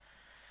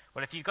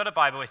Well, if you've got a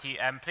Bible with you,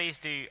 please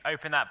do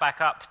open that back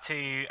up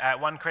to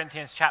 1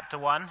 Corinthians chapter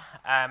 1.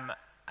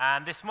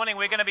 And this morning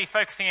we're going to be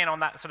focusing in on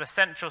that sort of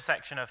central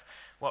section of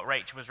what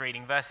Rachel was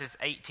reading, verses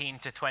 18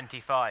 to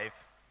 25.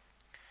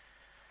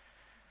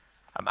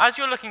 As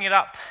you're looking it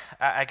up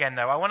again,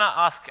 though, I want to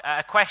ask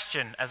a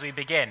question as we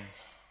begin.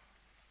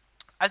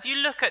 As you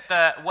look at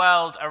the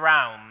world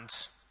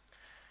around,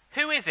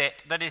 who is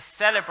it that is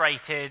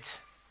celebrated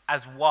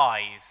as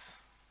wise?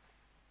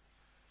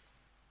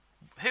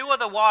 Who are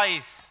the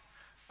wise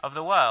of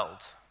the world?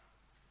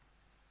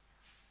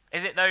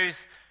 Is it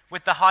those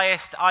with the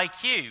highest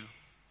IQ?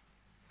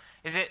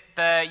 Is it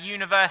the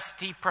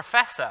university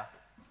professor?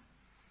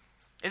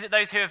 Is it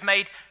those who have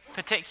made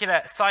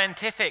particular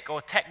scientific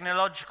or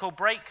technological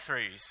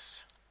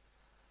breakthroughs?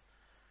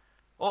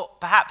 Or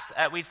perhaps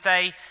we'd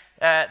say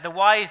the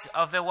wise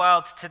of the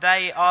world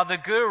today are the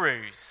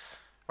gurus,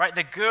 right?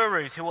 The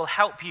gurus who will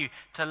help you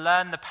to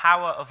learn the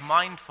power of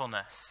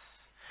mindfulness,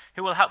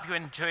 who will help you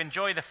to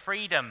enjoy the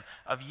freedom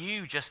of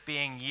you just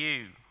being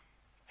you,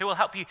 who will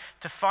help you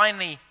to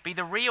finally be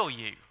the real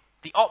you,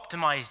 the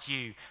optimized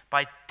you,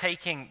 by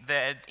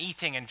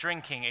eating and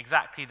drinking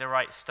exactly the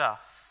right stuff.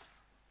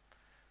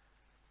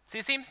 See,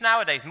 it seems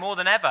nowadays, more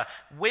than ever,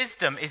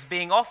 wisdom is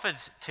being offered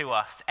to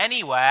us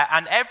anywhere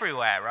and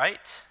everywhere,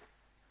 right?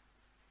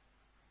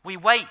 We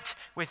wait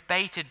with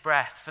bated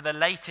breath for the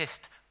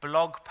latest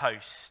blog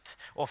post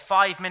or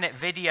 5-minute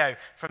video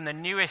from the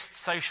newest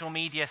social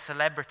media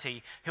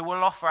celebrity who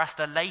will offer us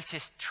the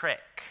latest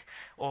trick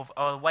or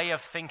a way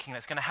of thinking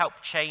that's going to help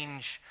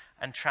change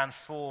and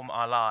transform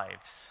our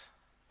lives.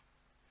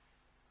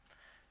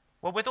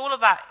 Well, with all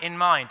of that in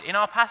mind, in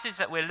our passage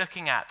that we're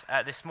looking at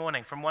this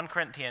morning from 1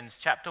 Corinthians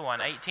chapter 1,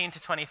 18 to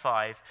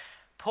 25,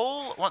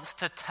 Paul wants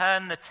to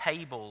turn the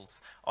tables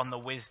on the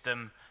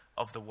wisdom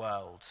of the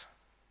world.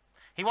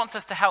 He wants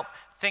us to help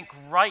think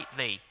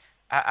rightly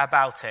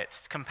about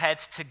it compared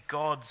to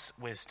God's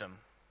wisdom.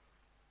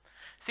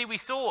 See, we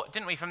saw,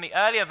 didn't we, from the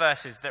earlier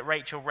verses that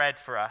Rachel read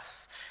for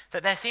us,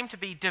 that there seemed to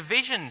be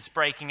divisions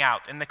breaking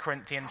out in the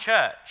Corinthian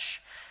church.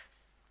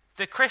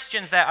 The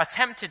Christians there are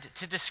tempted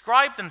to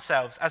describe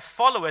themselves as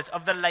followers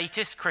of the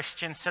latest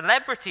Christian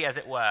celebrity, as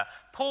it were,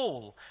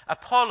 Paul,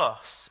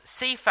 Apollos,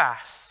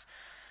 Cephas.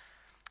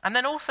 And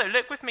then also,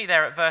 look with me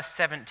there at verse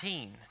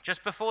 17,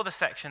 just before the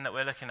section that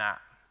we're looking at.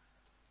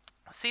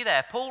 See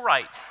there, Paul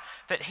writes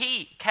that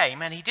he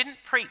came and he didn't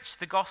preach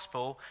the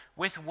gospel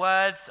with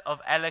words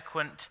of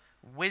eloquent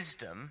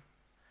wisdom,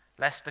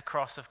 lest the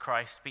cross of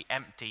Christ be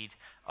emptied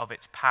of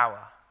its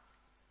power.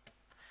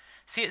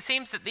 See, it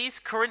seems that these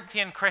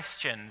Corinthian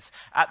Christians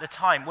at the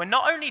time were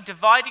not only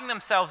dividing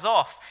themselves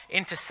off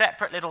into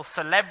separate little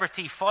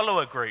celebrity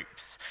follower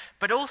groups,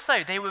 but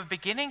also they were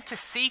beginning to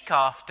seek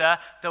after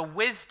the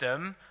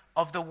wisdom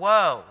of the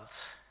world.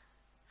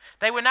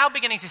 They were now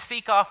beginning to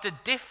seek after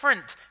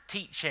different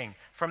teaching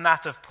from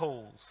that of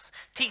Paul's,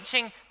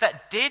 teaching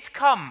that did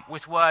come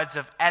with words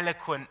of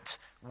eloquent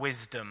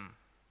wisdom,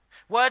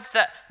 words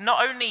that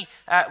not only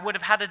would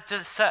have had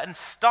a certain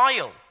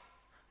style,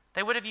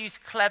 they would have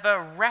used clever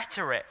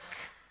rhetoric.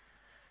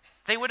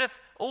 They would have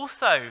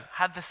also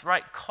had this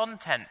right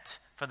content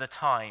for the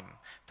time,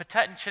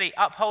 potentially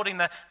upholding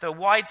the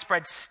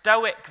widespread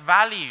Stoic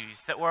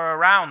values that were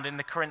around in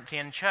the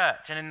Corinthian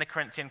church and in the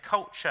Corinthian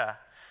culture.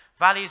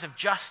 Values of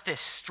justice,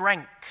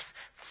 strength,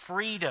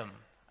 freedom,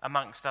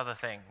 amongst other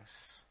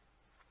things.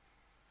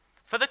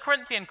 For the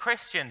Corinthian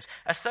Christians,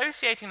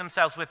 associating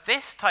themselves with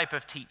this type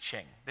of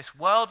teaching, this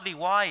worldly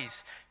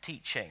wise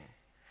teaching,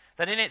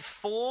 that in its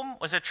form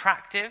was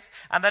attractive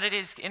and that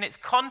in its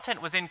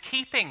content was in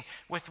keeping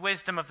with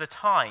wisdom of the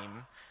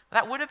time,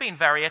 that would have been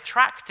very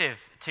attractive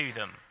to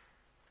them.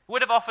 It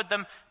would have offered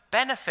them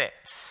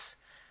benefits.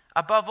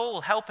 Above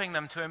all, helping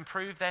them to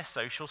improve their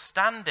social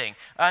standing,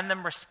 earn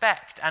them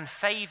respect and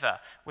favor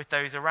with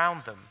those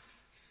around them.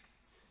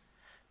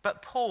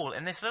 But Paul,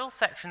 in this little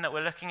section that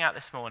we're looking at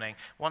this morning,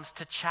 wants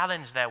to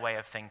challenge their way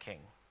of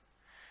thinking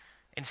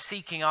in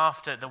seeking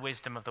after the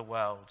wisdom of the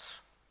world.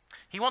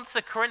 He wants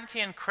the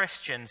Corinthian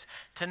Christians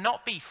to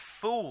not be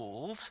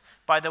fooled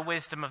by the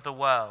wisdom of the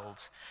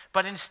world,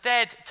 but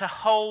instead to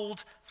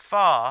hold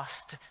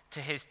fast to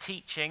his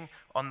teaching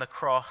on the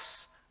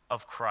cross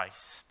of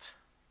Christ.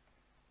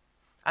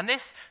 And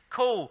this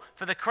call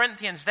for the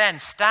Corinthians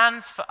then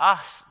stands for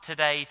us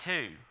today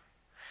too.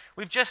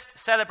 We've just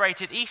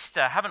celebrated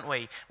Easter, haven't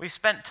we? We've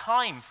spent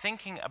time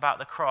thinking about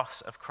the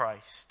cross of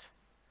Christ.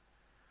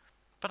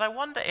 But I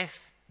wonder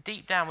if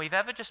deep down we've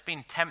ever just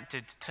been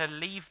tempted to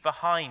leave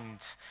behind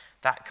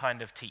that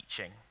kind of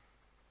teaching.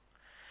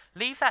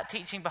 Leave that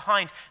teaching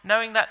behind,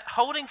 knowing that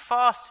holding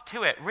fast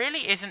to it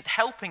really isn't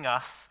helping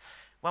us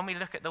when we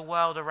look at the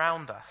world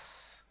around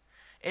us.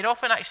 It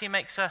often actually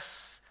makes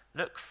us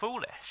look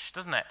foolish,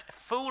 doesn't it?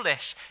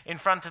 Foolish in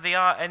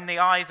the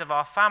eyes of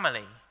our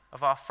family,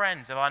 of our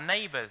friends, of our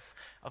neighbors,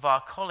 of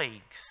our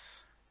colleagues.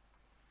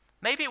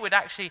 Maybe it would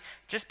actually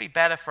just be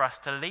better for us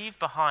to leave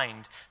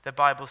behind the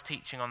Bible's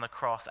teaching on the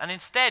cross and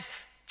instead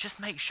just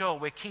make sure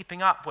we're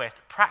keeping up with,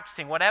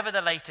 practicing whatever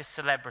the latest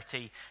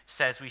celebrity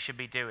says we should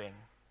be doing.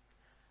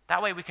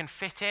 That way we can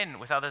fit in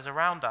with others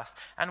around us.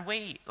 And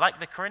we,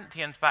 like the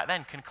Corinthians back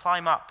then, can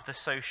climb up the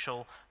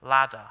social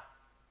ladder.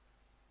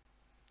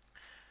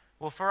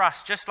 Well, for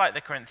us, just like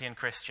the Corinthian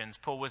Christians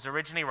Paul was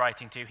originally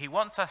writing to, he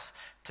wants us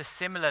to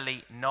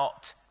similarly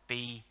not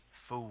be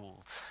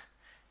fooled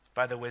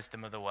by the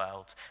wisdom of the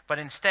world, but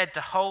instead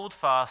to hold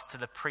fast to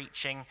the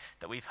preaching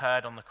that we've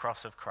heard on the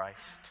cross of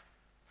Christ.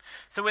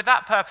 So with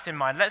that purpose in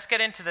mind, let's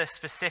get into the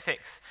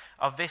specifics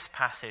of this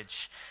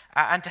passage.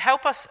 And to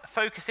help us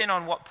focus in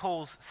on what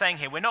Paul's saying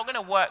here, we're not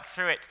going to work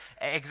through it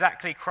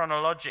exactly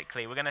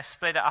chronologically. We're going to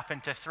split it up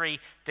into 3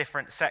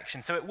 different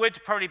sections. So it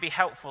would probably be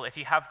helpful if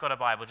you have got a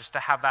Bible just to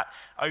have that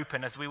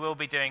open, as we will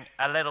be doing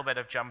a little bit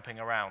of jumping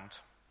around.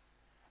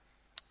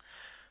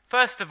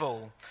 First of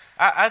all,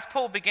 as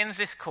Paul begins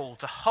this call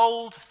to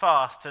hold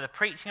fast to the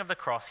preaching of the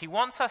cross, he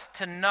wants us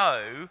to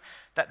know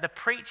that the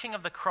preaching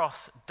of the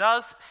cross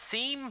does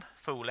seem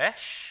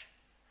foolish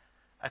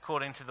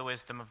according to the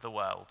wisdom of the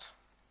world.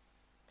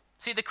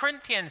 See, the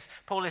Corinthians,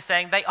 Paul is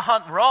saying, they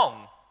aren't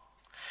wrong.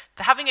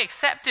 Having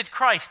accepted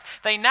Christ,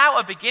 they now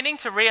are beginning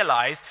to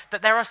realize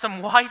that there are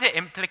some wider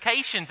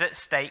implications at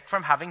stake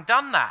from having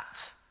done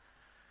that.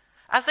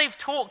 As they've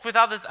talked with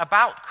others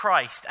about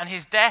Christ and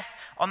his death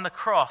on the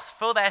cross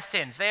for their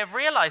sins, they have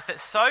realized that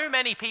so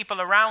many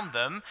people around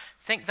them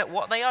think that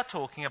what they are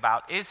talking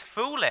about is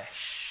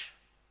foolish.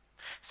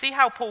 See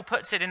how Paul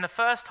puts it in the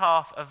first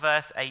half of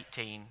verse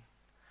 18.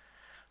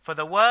 For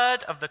the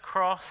word of the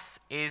cross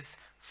is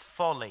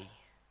folly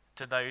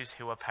to those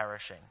who are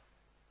perishing.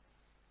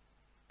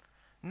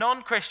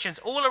 Non-Christians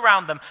all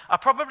around them are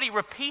probably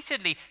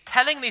repeatedly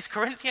telling these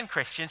Corinthian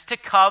Christians to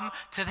come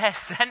to their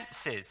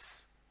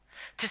senses,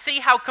 to see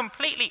how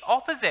completely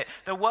opposite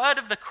the word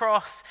of the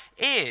cross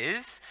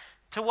is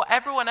to what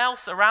everyone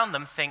else around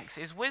them thinks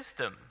is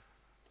wisdom.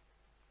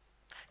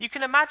 You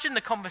can imagine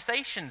the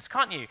conversations,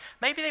 can't you?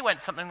 Maybe they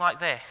went something like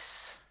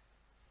this.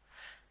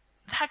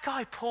 That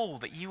guy Paul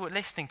that you were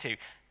listening to,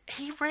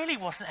 he really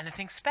wasn't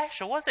anything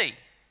special, was he?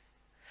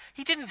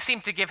 He didn't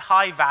seem to give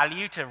high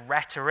value to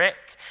rhetoric,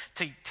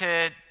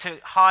 to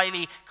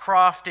highly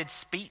crafted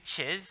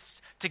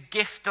speeches, to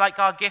gift like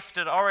our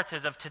gifted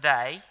orators of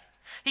today.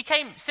 He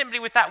came simply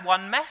with that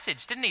one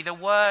message, didn't he? The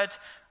word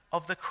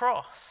of the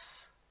cross.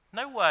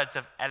 No words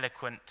of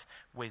eloquent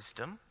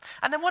wisdom.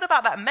 And then what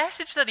about that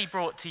message that he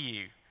brought to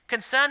you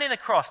concerning the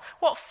cross?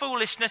 What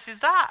foolishness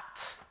is that?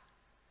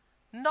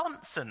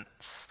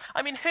 Nonsense.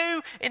 I mean,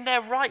 who in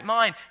their right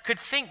mind could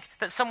think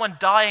that someone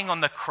dying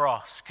on the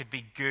cross could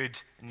be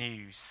good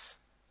news?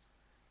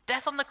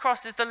 Death on the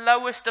cross is the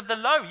lowest of the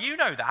low. You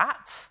know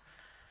that.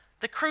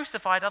 The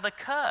crucified are the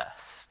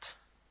cursed.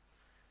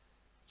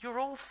 You're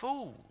all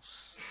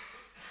fools.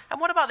 And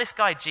what about this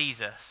guy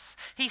Jesus?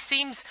 He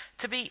seems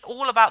to be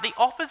all about the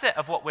opposite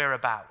of what we're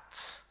about.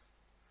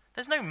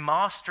 There's no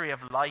mastery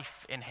of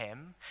life in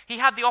him. He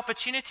had the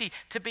opportunity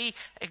to be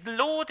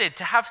lauded,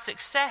 to have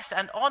success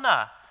and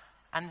honor,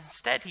 and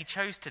instead he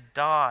chose to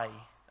die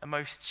a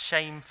most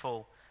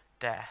shameful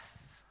death.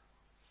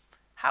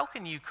 How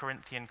can you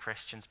Corinthian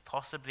Christians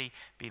possibly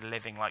be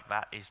living like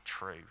that is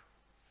true?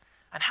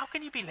 And how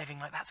can you be living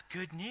like that's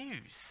good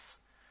news?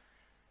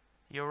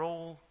 You're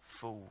all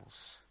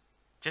fools,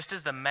 just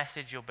as the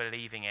message you're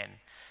believing in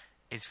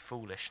is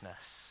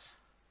foolishness.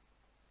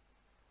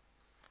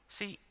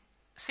 See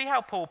how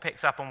Paul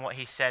picks up on what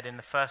he said in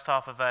the first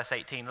half of verse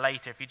 18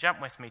 later, if you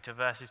jump with me to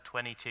verses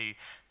 22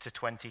 to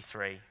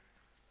 23.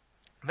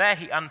 There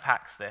he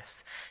unpacks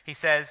this. He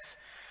says,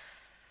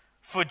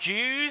 "For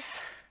Jews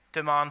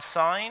demand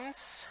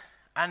signs,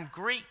 and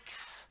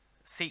Greeks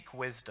seek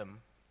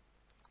wisdom.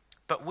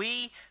 But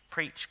we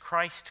preach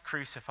Christ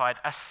crucified,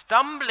 a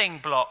stumbling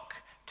block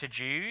to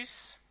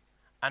Jews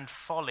and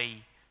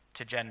folly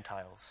to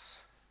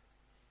Gentiles."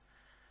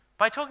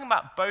 By talking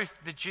about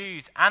both the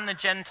Jews and the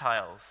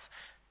Gentiles,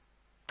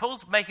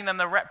 Paul's making them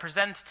the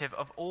representative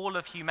of all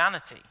of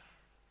humanity.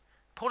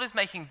 Paul is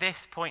making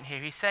this point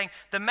here. He's saying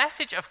the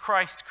message of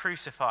Christ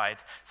crucified,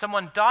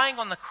 someone dying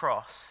on the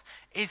cross,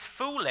 is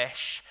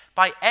foolish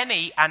by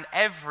any and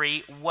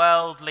every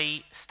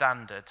worldly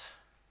standard.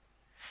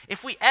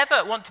 If we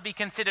ever want to be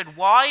considered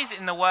wise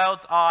in the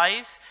world's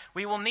eyes,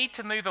 we will need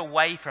to move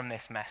away from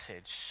this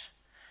message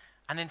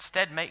and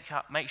instead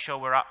make sure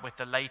we're up with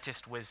the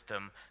latest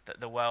wisdom that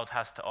the world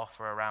has to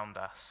offer around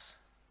us.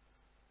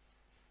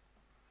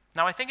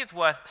 Now, I think it's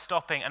worth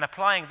stopping and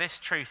applying this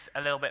truth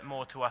a little bit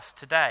more to us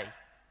today.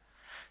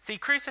 See,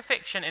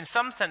 crucifixion in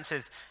some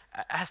senses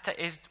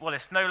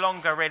it's no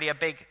longer really a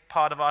big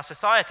part of our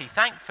society,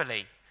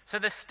 thankfully. So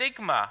the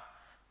stigma,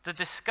 the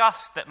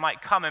disgust that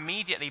might come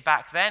immediately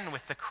back then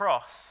with the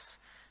cross,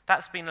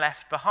 that's been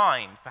left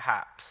behind,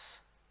 perhaps.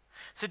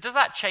 So does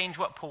that change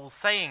what Paul's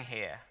saying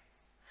here?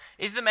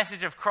 Is the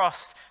message of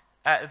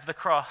the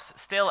cross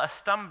still a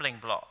stumbling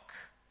block?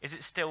 Is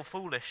it still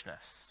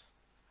foolishness?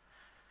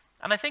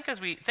 And I think as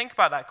we think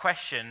about that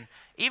question,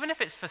 even if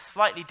it's for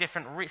slightly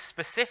different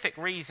specific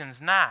reasons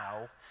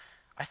now,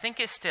 I think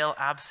it still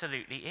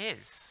absolutely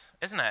is,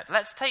 isn't it?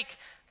 Let's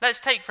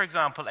take, for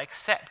example,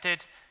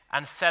 accepted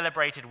and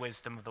celebrated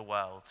wisdom of the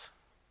world.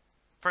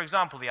 For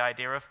example, the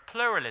idea of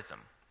pluralism.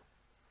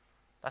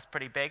 That's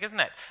pretty big, isn't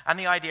it? And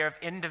the idea of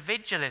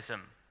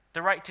individualism,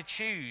 the right to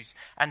choose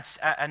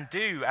and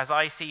do as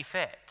I see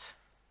fit.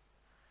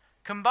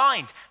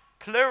 Combined,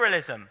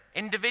 pluralism,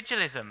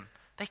 individualism,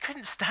 they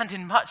couldn't stand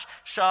in much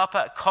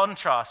sharper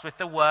contrast with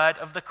the word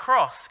of the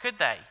cross, could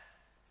they?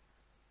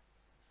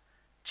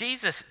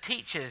 Jesus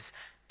teaches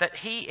that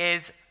he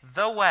is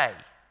the way,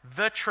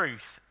 the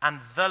truth, and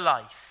the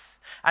life.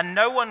 And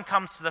no one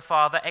comes to the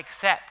Father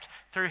except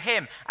through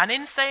him. And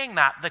in saying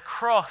that, the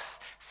cross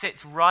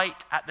sits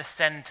right at the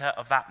center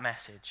of that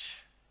message.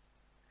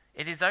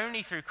 It is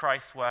only through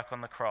Christ's work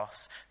on the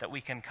cross that we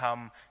can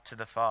come to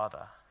the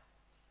Father.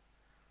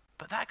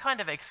 But that kind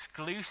of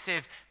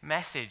exclusive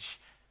message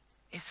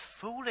is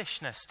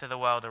foolishness to the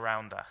world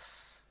around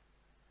us.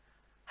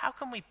 How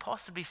can we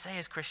possibly say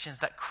as Christians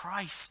that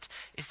Christ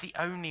is the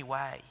only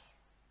way?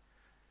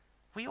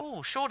 We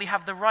all surely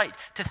have the right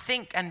to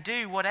think and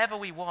do whatever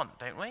we want,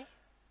 don't we?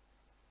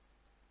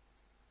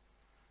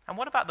 And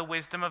what about the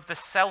wisdom of the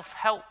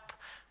self-help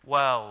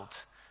world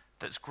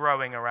that's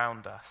growing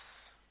around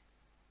us?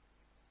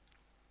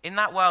 In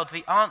that world,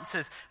 the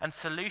answers and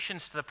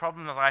solutions to the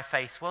problems that I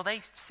face, well,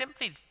 they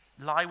simply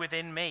lie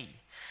within me.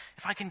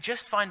 If I can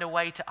just find a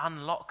way to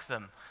unlock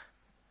them.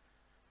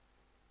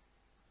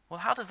 Well,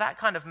 how does that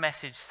kind of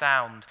message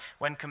sound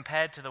when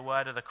compared to the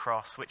word of the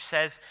cross, which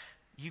says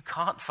you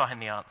can't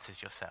find the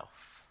answers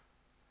yourself?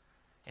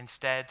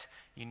 Instead,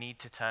 you need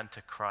to turn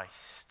to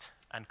Christ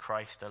and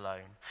Christ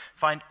alone.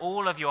 Find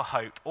all of your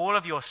hope, all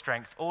of your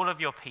strength, all of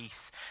your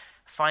peace,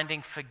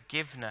 finding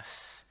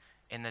forgiveness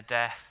in the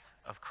death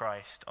of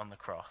Christ on the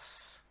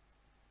cross.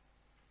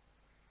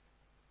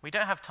 We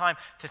don't have time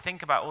to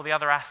think about all the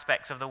other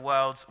aspects of the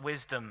world's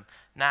wisdom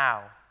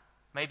now.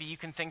 Maybe you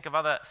can think of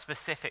other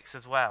specifics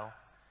as well.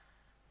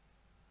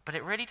 But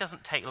it really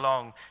doesn't take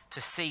long to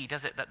see,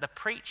 does it, that the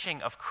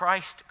preaching of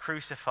Christ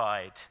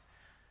crucified,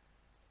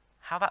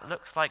 how that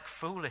looks like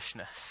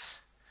foolishness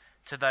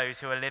to those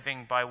who are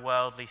living by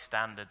worldly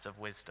standards of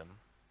wisdom.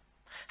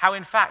 How,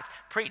 in fact,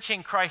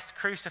 preaching Christ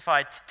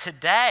crucified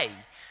today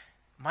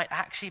might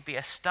actually be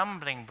a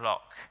stumbling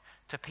block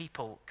to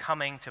people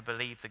coming to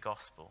believe the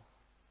gospel.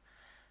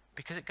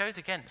 Because it goes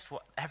against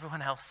what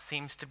everyone else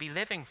seems to be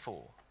living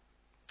for,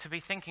 to be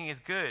thinking is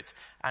good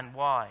and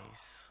wise.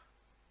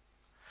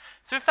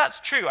 So if that's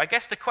true, I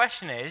guess the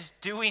question is,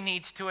 do we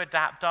need to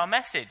adapt our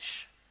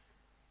message?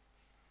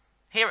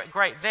 Here at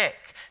Great Vic,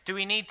 do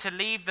we need to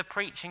leave the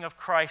preaching of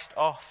Christ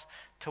off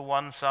to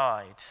one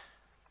side?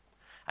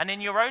 And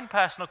in your own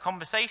personal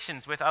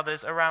conversations with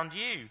others around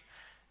you,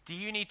 do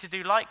you need to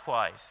do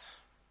likewise?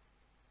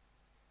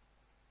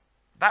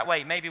 That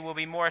way, maybe we'll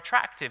be more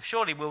attractive.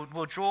 Surely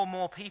we'll draw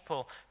more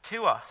people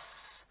to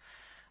us.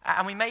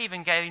 And we may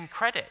even gain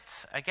credit,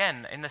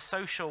 again, in the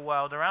social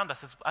world around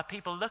us as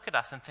people look at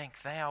us and think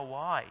they are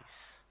wise.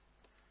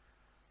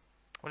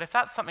 Well, if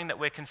that's something that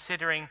we're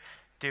considering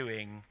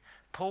doing,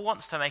 Paul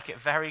wants to make it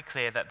very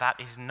clear that that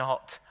is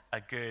not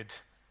a good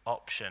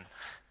option.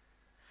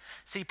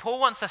 See, Paul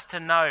wants us to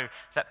know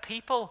that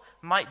people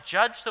might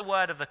judge the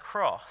word of the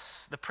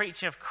cross, the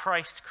preaching of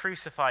Christ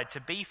crucified,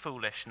 to be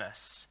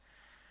foolishness.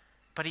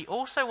 But he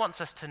also wants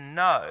us to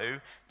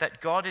know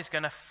that God is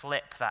going to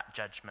flip that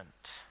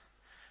judgment.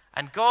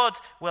 And God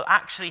will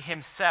actually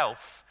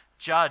himself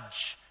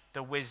judge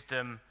the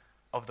wisdom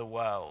of the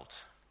world.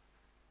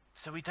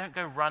 So we don't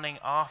go running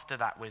after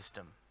that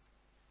wisdom.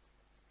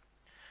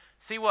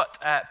 See what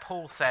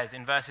Paul says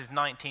in verses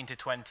 19 to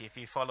 20, if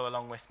you follow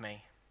along with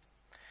me.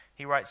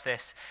 He writes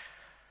this,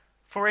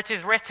 "For it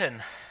is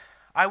written,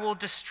 I will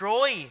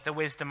destroy the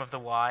wisdom of the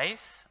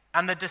wise,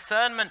 and the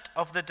discernment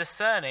of the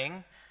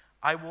discerning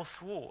I will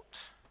thwart.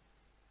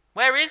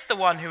 Where is the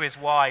one who is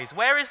wise?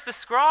 Where is the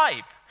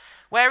scribe?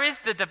 Where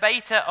is the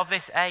debater of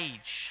this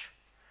age?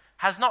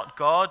 Has not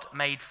God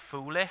made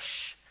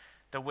foolish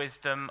the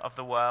wisdom of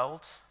the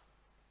world?"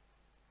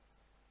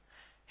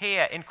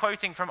 Here, in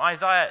quoting from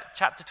Isaiah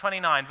chapter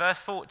 29,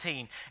 verse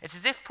 14, it's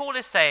as if Paul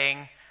is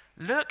saying,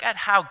 look at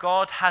how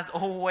God has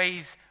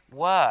always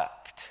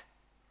worked.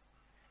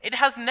 It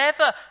has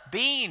never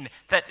been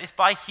that it's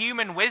by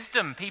human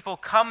wisdom people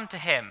come to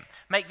him,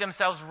 make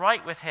themselves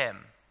right with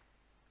him.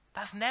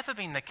 That's never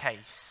been the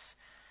case.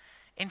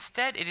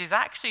 Instead, it is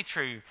actually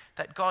true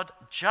that God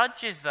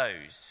judges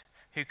those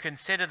who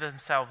consider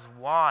themselves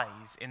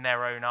wise in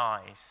their own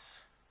eyes.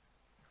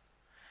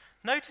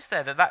 Notice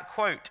there that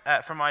quote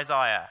from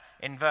Isaiah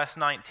in verse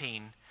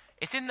 19,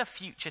 it's in the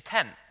future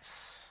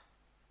tense.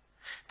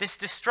 This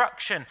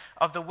destruction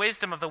of the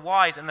wisdom of the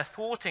wise and the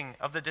thwarting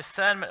of the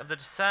discernment of the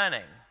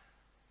discerning,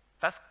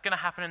 that's going to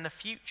happen in the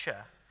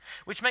future.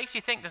 Which makes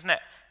you think, doesn't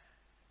it,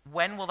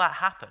 when will that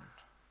happen?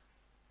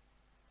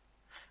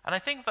 And I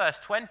think verse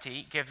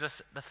 20 gives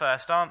us the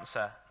first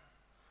answer.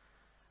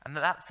 And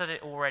that's that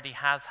it already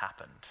has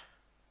happened.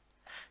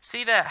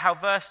 See there how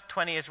verse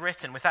 20 is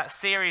written with that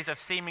series of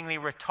seemingly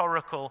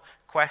rhetorical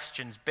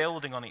questions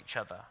building on each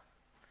other.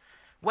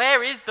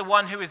 Where is the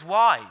one who is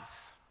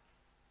wise?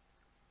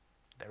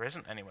 There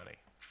isn't anybody.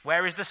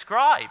 Where is the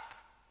scribe?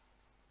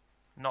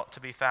 not to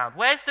be found.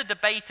 Where's the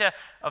debater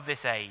of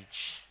this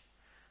age?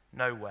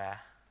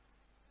 Nowhere.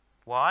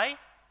 Why?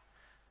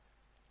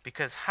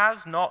 Because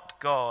has not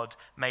God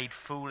made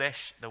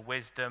foolish the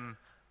wisdom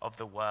of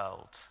the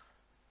world?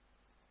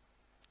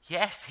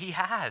 Yes, he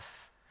has.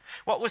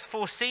 What was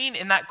foreseen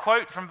in that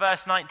quote from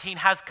verse 19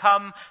 has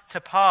come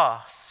to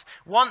pass,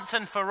 once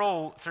and for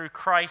all, through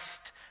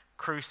Christ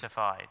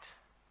crucified.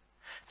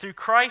 Through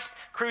Christ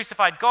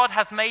crucified, God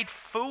has made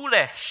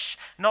foolish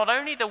not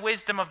only the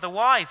wisdom of the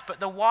wise, but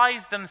the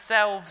wise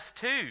themselves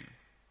too.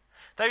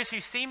 Those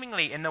who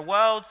seemingly in the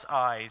world's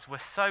eyes were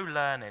so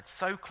learned,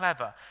 so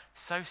clever,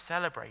 so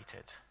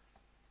celebrated.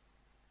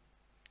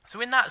 So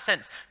in that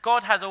sense,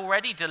 God has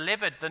already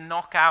delivered the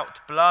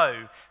knockout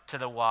blow to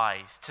the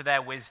wise, to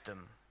their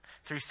wisdom,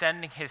 through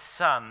sending his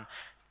Son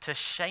to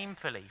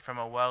shamefully, from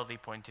a worldly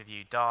point of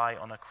view, die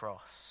on a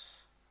cross.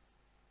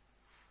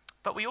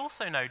 But we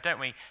also know, don't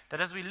we,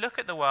 that as we look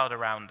at the world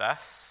around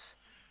us,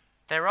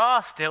 there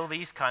are still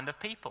these kind of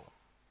people,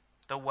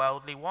 the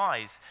worldly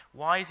wise,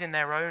 wise in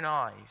their own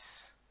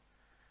eyes.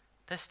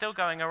 They're still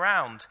going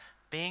around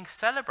being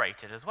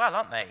celebrated as well,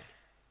 aren't they?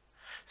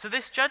 So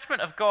this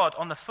judgment of God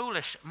on the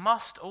foolish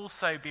must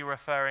also be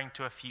referring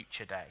to a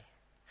future day,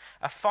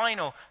 a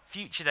final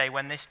future day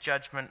when this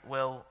judgment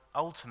will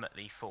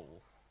ultimately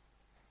fall.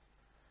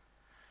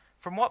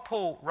 From what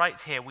Paul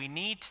writes here, we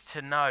need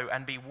to know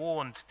and be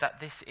warned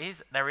that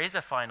there is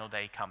a final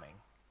day coming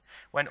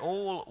when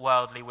all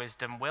worldly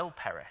wisdom will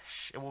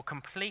perish. It will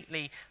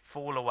completely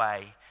fall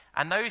away,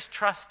 and those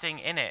trusting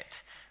in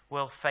it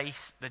will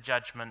face the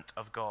judgment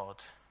of God.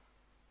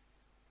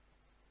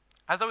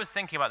 As I was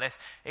thinking about this,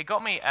 it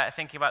got me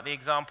thinking about the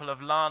example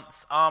of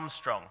Lance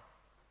Armstrong.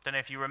 Don't know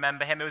if you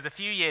remember him. It was a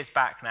few years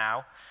back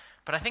now,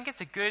 but I think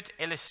it's a good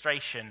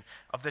illustration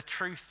of the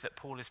truth that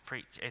Paul is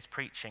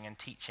preaching and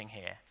teaching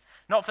here.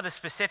 Not for the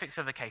specifics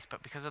of the case,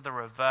 but because of the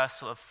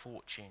reversal of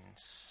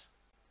fortunes.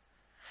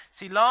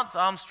 See, Lance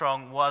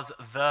Armstrong was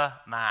the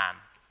man,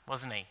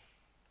 wasn't he?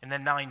 In the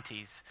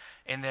 90s,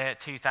 in the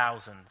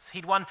 2000s.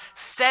 He'd won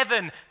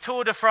 7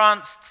 Tour de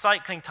France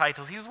cycling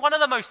titles. He was one of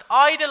the most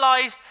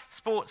idolized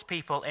sports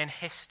people in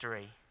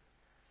history.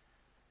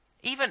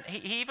 He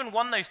even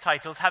won those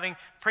titles having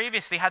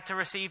previously had to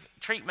receive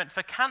treatment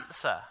for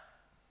cancer.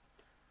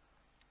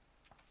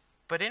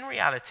 But in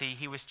reality,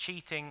 he was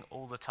cheating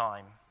all the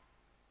time,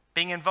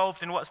 being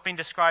involved in what's been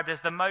described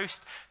as the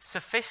most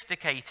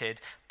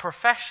sophisticated,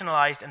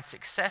 professionalized, and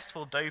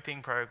successful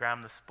doping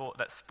program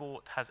that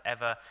sport has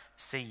ever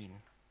seen.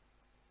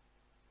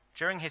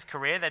 During his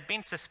career, there'd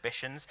been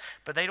suspicions,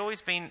 but they'd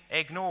always been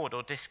ignored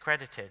or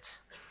discredited.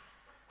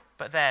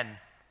 But then,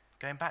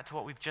 going back to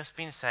what we've just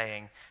been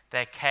saying,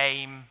 there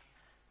came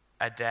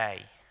a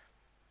day.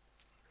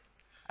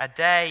 A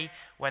day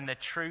when the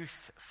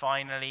truth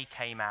finally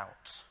came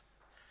out.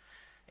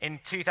 In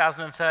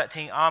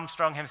 2013,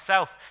 Armstrong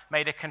himself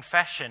made a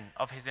confession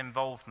of his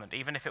involvement,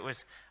 even if it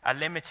was a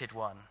limited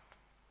one.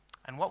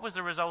 And what was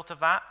the result of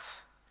that?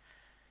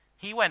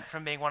 He went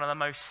from being one of the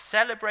most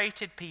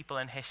celebrated people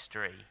in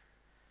history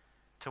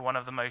to one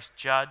of the most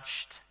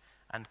judged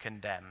and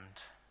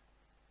condemned.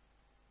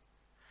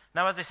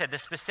 Now, as I said, the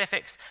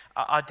specifics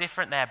are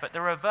different there, but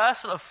the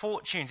reversal of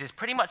fortunes is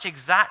pretty much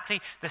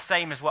exactly the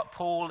same as what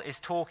Paul is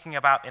talking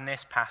about in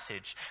this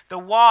passage. The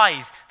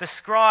wise, the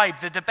scribe,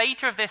 the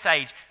debater of this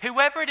age,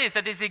 whoever it is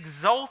that is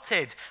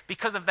exalted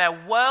because of their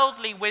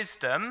worldly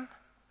wisdom,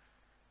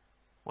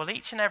 well,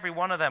 each and every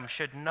one of them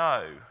should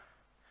know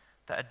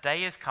that a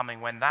day is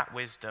coming when that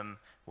wisdom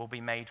will be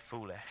made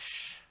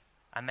foolish,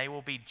 and they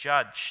will be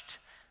judged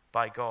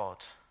by God.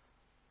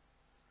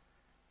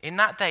 In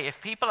that day,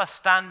 if people are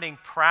standing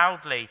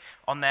proudly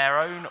on their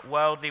own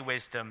worldly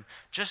wisdom,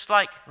 just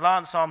like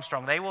Lance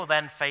Armstrong, they will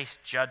then face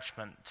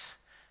judgment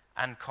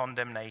and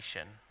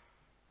condemnation.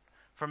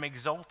 From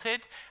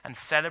exalted and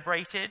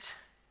celebrated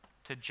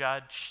to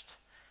judged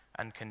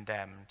and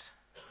condemned.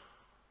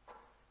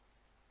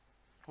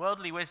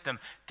 Worldly wisdom,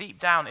 deep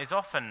down, is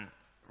often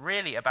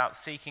really about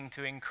seeking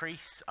to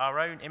increase our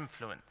own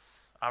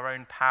influence, our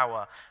own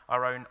power,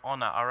 our own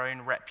honor, our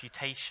own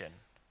reputation.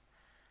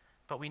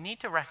 But we need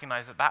to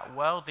recognize that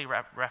worldly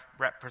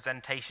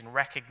representation,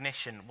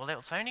 recognition, well,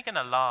 it's only going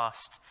to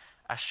last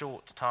a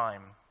short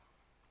time.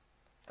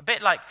 A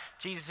bit like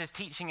Jesus'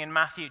 teaching in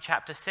Matthew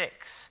chapter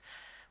 6,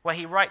 where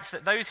he writes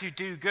that those who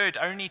do good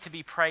only to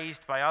be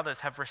praised by others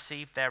have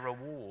received their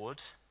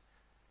reward.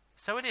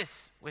 So it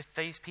is with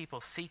these people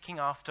seeking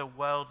after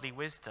worldly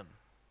wisdom.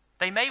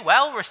 They may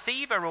well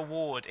receive a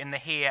reward in the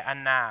here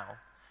and now.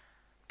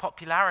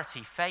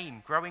 Popularity,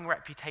 fame, growing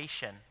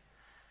reputation.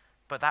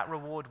 But that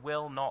reward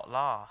will not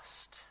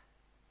last.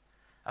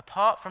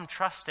 Apart from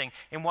trusting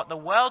in what the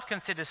world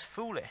considers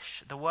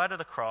foolish, the word of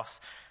the cross,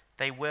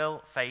 they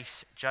will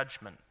face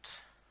judgment.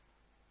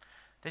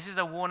 This is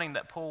a warning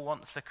that Paul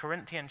wants the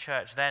Corinthian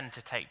church then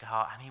to take to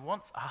heart, and he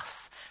wants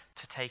us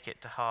to take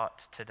it to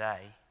heart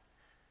today.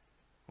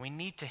 We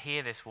need to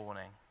hear this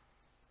warning.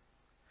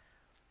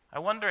 I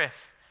wonder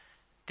if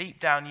deep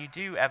down you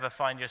do ever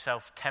find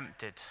yourself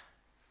tempted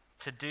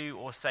to do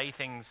or say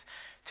things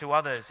to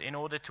others in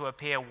order to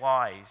appear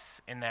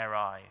wise in their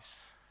eyes?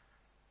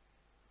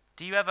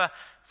 Do you ever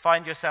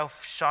find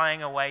yourself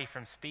shying away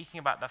from speaking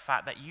about the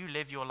fact that you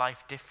live your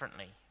life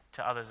differently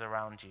to others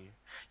around you?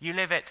 You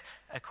live it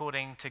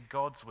according to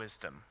God's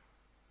wisdom,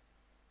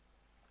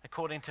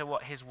 according to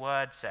what his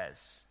word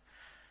says.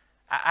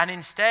 And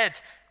instead,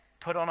 you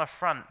put on a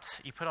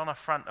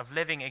front of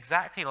living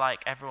exactly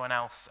like everyone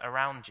else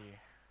around you.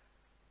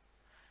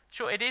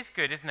 Sure, it is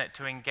good, isn't it,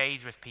 to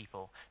engage with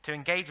people, to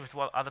engage with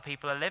what other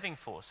people are living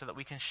for so that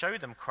we can show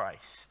them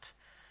Christ.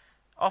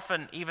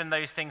 Often, even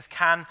those things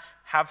can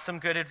have some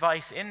good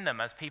advice in them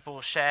as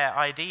people share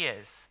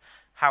ideas,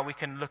 how we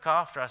can look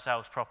after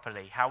ourselves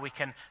properly, how we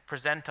can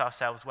present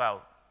ourselves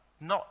well.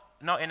 Not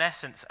in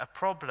essence a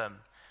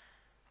problem,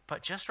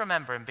 but just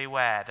remember and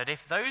beware that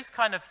if those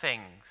kind of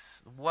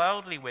things,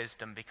 worldly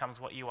wisdom, becomes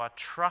what you are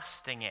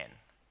trusting in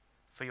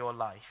for your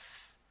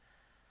life,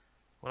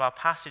 well, our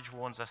passage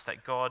warns us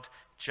that God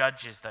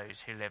judges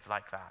those who live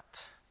like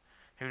that,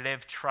 who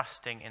live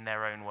trusting in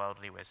their own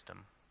worldly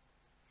wisdom.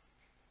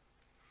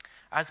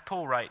 As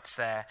Paul writes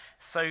there,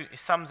 so he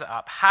sums it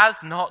up,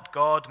 has not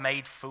God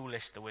made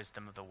foolish the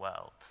wisdom of the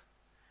world?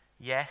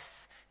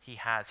 Yes, he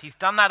has. He's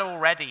done that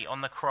already on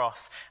the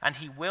cross, and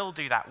he will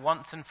do that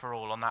once and for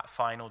all on that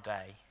final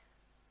day.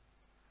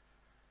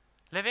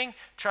 Living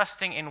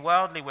trusting in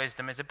worldly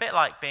wisdom is a bit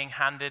like being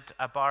handed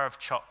a bar of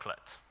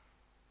chocolate.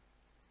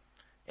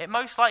 It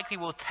most likely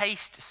will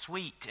taste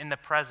sweet in the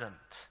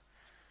present,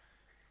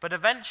 but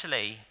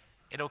eventually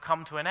it'll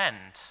come to an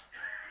end.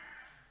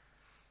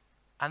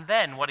 And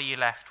then what are you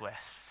left with?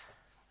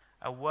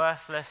 A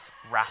worthless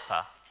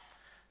wrapper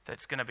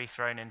that's going to be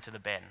thrown into the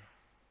bin.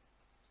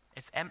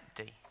 It's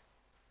empty.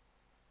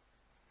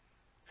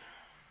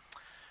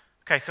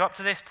 Okay, so up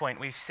to this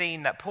point, we've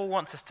seen that Paul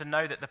wants us to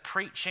know that the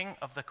preaching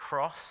of the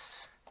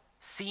cross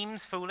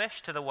seems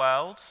foolish to the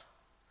world,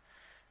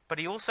 but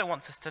he also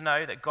wants us to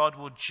know that God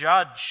will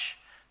judge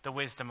the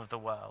wisdom of the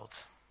world.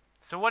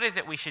 So what is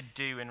it we should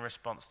do in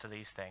response to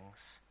these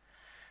things?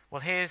 Well,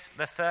 here's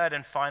the third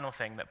and final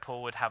thing that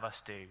Paul would have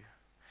us do.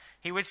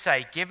 He would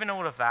say, given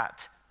all of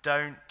that,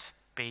 don't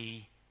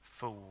be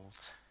fooled.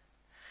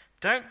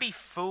 Don't be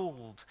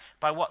fooled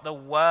by what the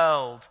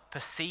world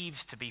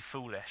perceives to be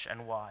foolish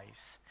and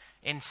wise.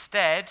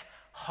 Instead,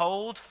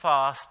 hold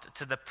fast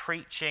to the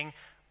preaching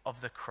of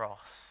the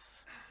cross,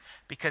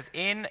 because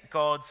in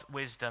God's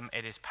wisdom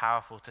it is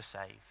powerful to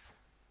save.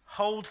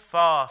 Hold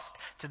fast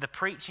to the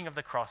preaching of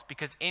the cross,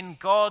 because in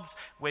God's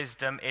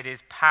wisdom it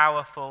is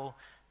powerful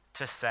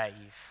to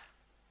save.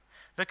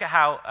 Look at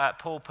how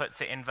Paul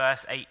puts it in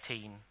verse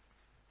 18.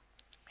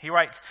 He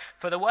writes,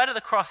 "For the word of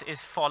the cross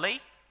is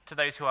folly to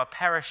those who are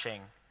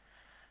perishing,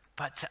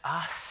 but to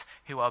us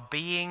who are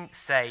being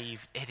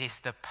saved, it is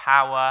the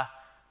power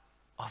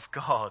of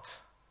God."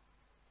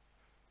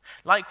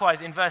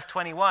 Likewise, in verse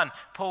 21,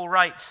 Paul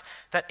writes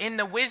that in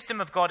the wisdom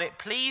of God, it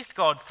pleased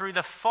God through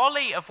the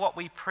folly of what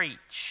we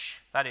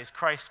preach, that is,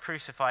 Christ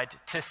crucified,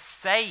 to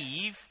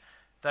save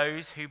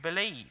those who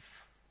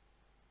believe.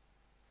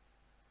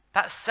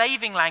 That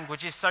saving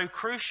language is so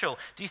crucial.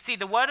 Do you see,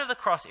 the word of the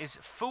cross is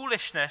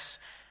foolishness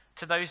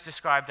to those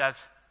described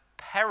as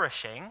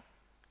perishing,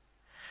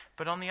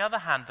 but on the other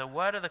hand, the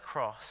word of the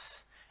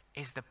cross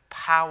is the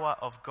power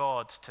of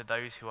God to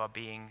those who are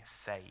being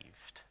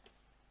saved.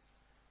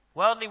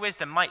 Worldly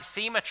wisdom might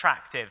seem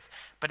attractive,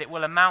 but it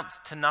will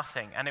amount to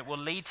nothing, and it will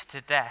lead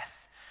to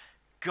death.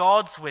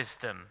 God's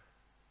wisdom,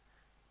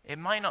 it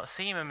might not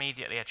seem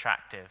immediately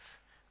attractive,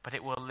 but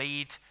it will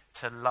lead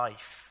to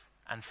life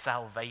and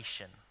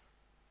salvation.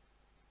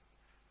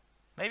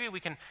 Maybe we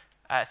can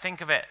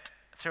think of it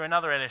through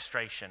another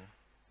illustration.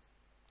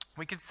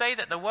 We could say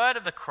that the word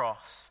of the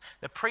cross,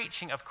 the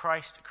preaching of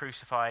Christ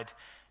crucified,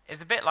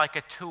 is a bit like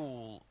a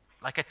tool,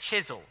 like a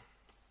chisel.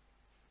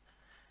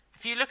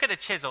 If you look at a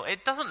chisel,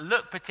 it doesn't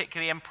look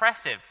particularly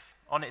impressive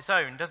on its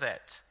own, does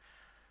it?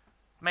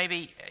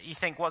 Maybe you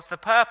think, what's the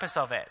purpose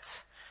of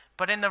it?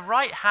 But in the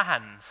right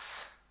hands,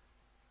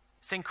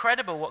 it's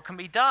incredible what can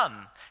be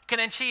done. It can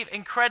achieve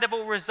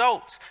incredible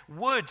results.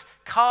 Wood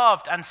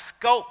carved and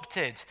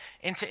sculpted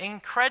into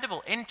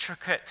incredible,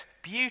 intricate,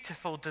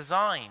 beautiful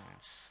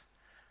designs.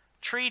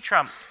 Tree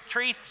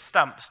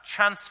stumps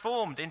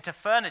transformed into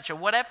furniture,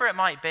 whatever it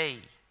might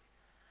be.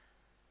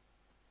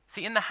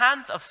 See, in the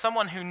hands of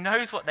someone who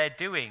knows what they're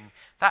doing,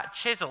 that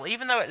chisel,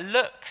 even though it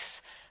looks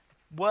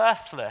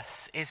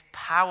worthless, is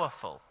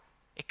powerful.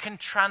 It can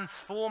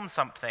transform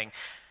something.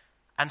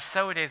 And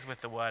so it is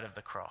with the word of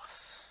the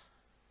cross,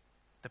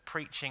 the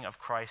preaching of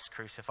Christ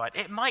crucified.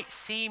 It might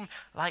seem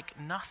like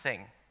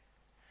nothing.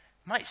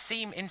 It might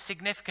seem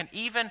insignificant,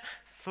 even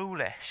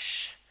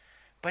foolish.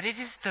 But it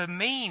is the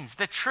means,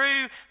 the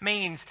true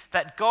means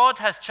that God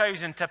has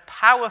chosen to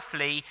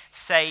powerfully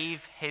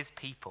save his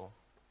people.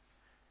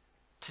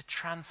 To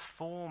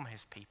transform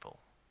his people,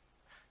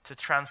 to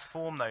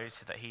transform those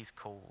that he's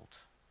called.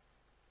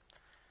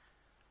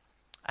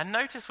 And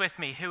notice with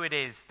me who it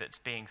is that's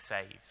being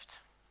saved.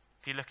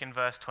 If you look in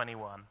verse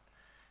 21,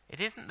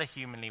 it isn't the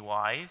humanly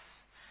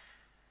wise,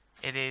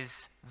 it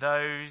is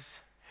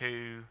those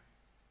who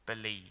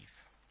believe.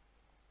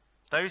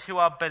 those who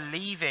are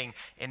believing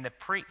in the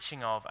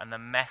preaching of and the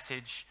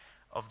message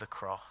of the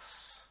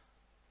cross.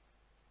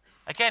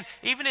 Again,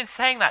 even in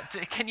saying that,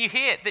 can you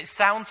hear it? It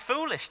sounds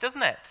foolish,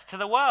 doesn't it, to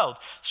the world?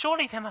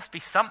 Surely there must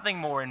be something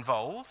more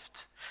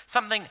involved,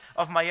 something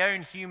of my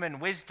own human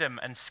wisdom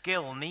and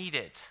skill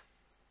needed.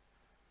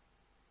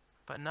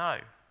 But no,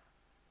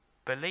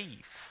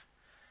 believe.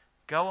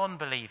 Go on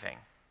believing.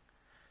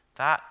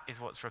 That is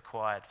what's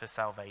required for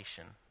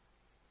salvation.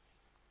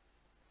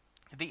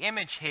 The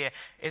image here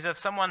is of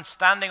someone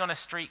standing on a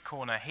street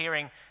corner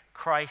hearing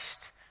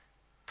Christ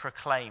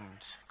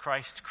proclaimed,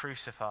 Christ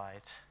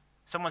crucified.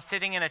 Someone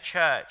sitting in a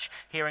church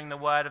hearing the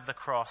word of the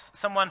cross.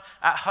 Someone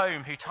at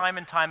home who time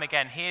and time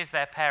again hears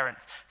their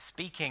parents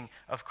speaking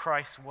of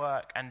Christ's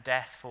work and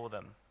death for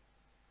them.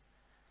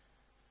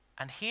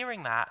 And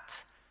hearing that,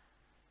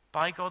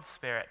 by God's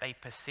Spirit, they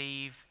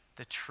perceive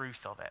the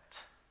truth of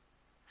it.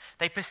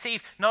 They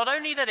perceive not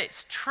only that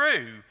it's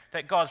true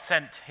that God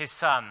sent his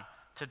Son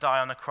to die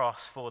on the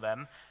cross for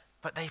them,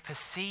 but they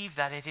perceive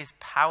that it is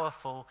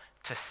powerful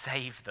to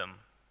save them.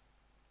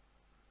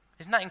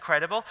 Isn't that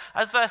incredible?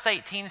 As verse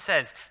 18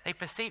 says, they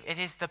perceive it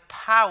is the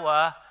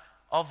power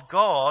of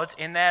God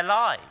in their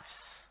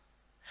lives.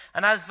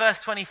 And as verse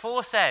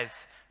 24 says,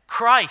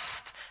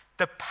 Christ,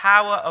 the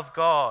power of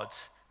God.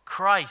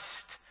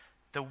 Christ,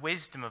 the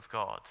wisdom of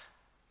God.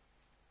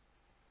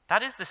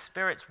 That is the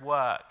Spirit's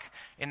work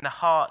in the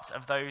hearts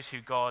of those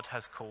who God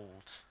has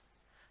called.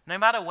 No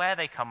matter where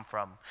they come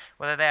from,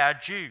 whether they are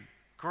Jew,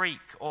 Greek,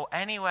 or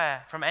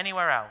from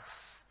anywhere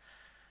else,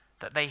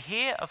 that they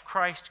hear of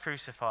Christ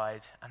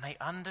crucified and they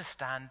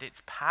understand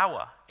its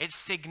power, its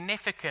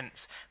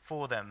significance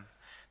for them.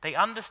 They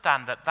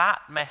understand that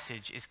that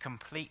message is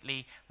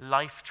completely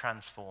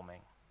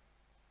life-transforming.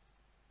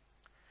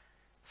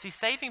 See,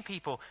 saving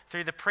people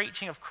through the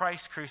preaching of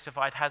Christ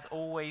crucified has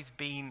always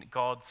been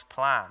God's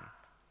plan,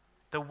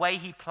 the way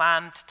he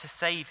planned to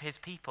save his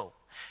people.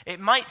 It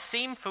might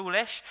seem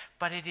foolish,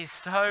 but it is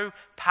so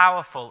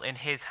powerful in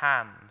his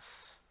hands.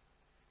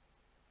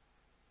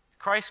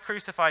 Christ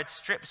crucified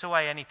strips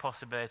away any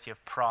possibility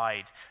of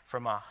pride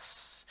from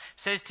us.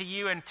 It says to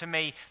you and to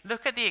me,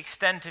 look at the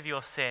extent of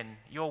your sin,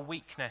 your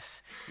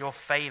weakness, your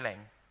failing,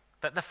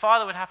 that the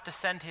Father would have to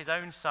send his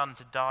own Son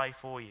to die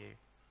for you.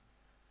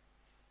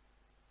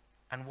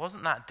 And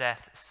wasn't that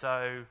death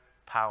so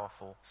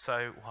powerful,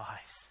 so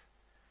wise?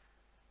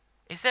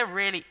 Is there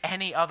really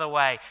any other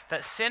way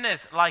that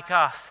sinners like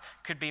us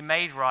could be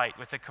made right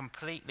with a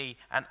completely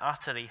and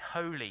utterly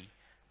holy,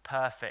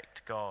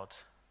 perfect God?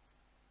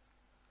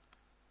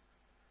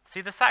 See,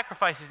 the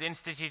sacrifices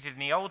instituted in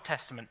the Old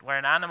Testament, where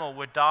an animal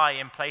would die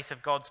in place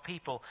of God's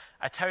people,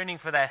 atoning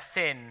for their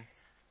sin,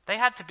 they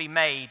had to be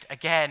made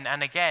again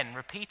and again,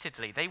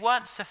 repeatedly. They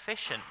weren't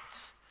sufficient,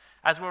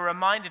 as we're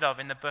reminded of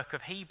in the book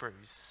of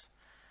Hebrews.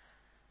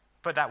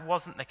 But that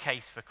wasn't the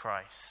case for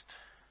Christ.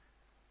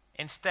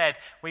 Instead,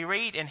 we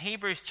read in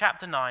Hebrews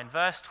chapter 9,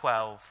 verse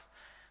 12,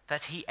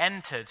 that he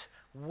entered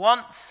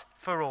once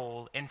for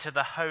all into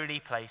the holy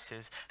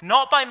places,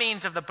 not by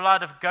means of the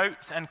blood of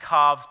goats and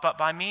calves, but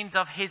by means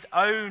of his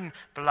own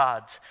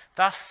blood,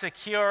 thus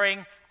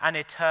securing an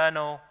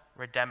eternal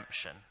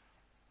redemption.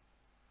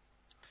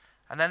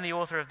 And then the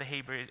author of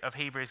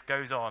Hebrews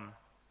goes on.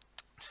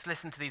 Just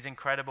listen to these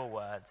incredible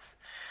words.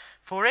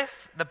 For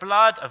if the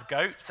blood of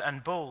goats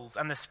and bulls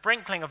and the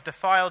sprinkling of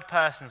defiled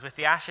persons with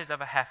the ashes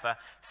of a heifer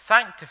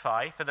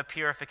sanctify for the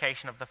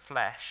purification of the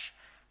flesh,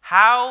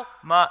 how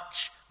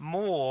much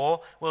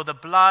more will the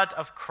blood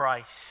of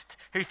Christ,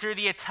 who through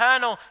the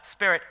eternal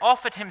Spirit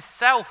offered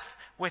himself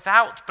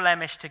without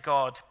blemish to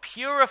God,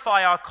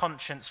 purify our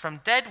conscience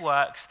from dead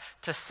works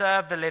to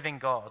serve the living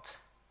God?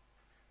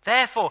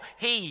 Therefore,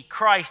 he,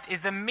 Christ, is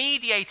the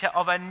mediator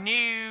of a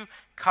new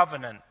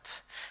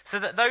covenant, so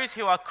that those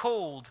who are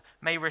called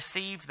may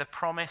receive the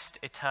promised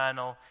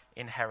eternal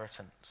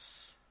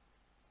inheritance.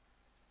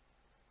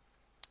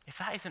 If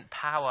that isn't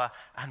power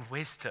and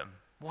wisdom,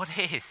 what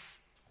is?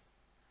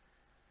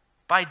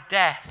 By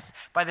death,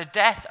 by the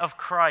death of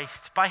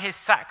Christ, by his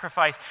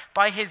sacrifice,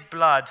 by his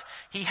blood,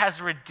 he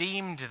has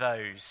redeemed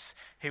those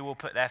who will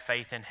put their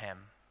faith in him.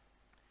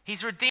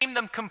 He's redeemed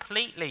them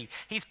completely.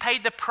 He's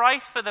paid the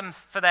price for them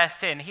for their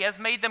sin. He has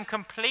made them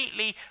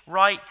completely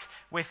right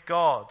with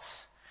God.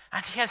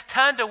 And he has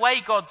turned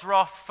away God's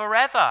wrath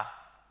forever.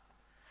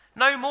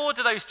 No more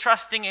do those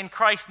trusting in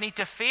Christ need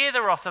to fear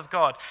the wrath of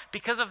God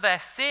because of their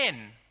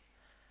sin.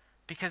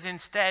 Because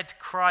instead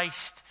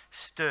Christ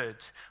stood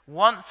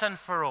once and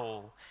for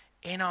all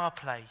in our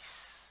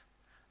place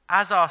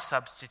as our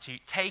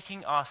substitute,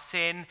 taking our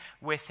sin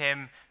with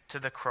him to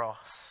the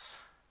cross.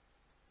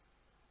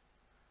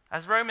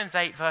 As Romans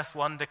 8 verse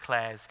 1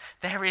 declares,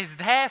 there is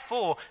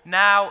therefore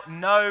now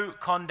no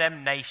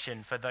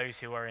condemnation for those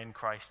who are in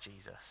Christ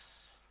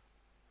Jesus.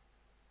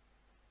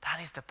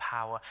 That is the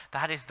power,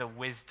 that is the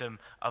wisdom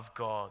of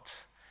God,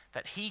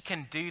 that he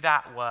can do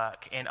that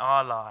work in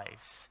our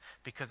lives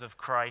because of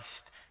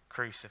Christ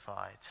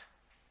crucified.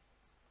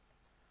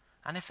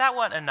 And if that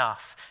weren't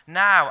enough,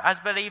 now, as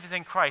believers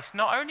in Christ,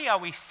 not only are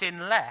we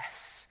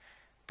sinless,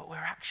 but we're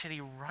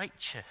actually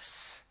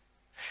righteous.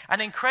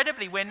 And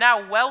incredibly, we're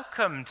now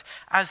welcomed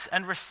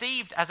and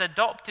received as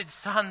adopted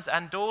sons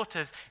and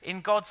daughters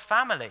in God's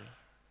family.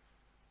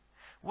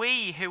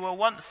 We who were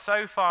once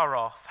so far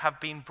off have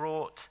been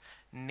brought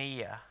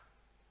near.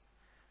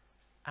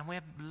 And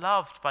we're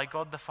loved by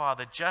God the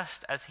Father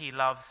just as he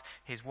loves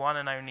his one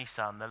and only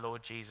Son, the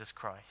Lord Jesus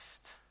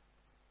Christ.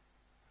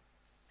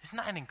 Isn't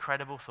that an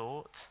incredible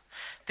thought?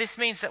 This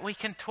means that we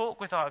can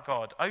talk with our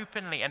God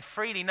openly and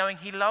freely, knowing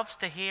he loves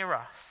to hear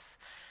us.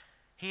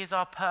 He is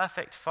our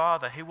perfect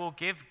Father who will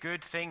give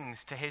good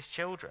things to his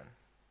children,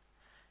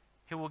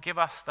 who will give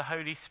us the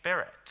Holy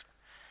Spirit,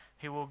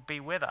 who will be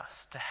with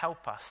us to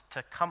help us,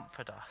 to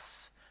comfort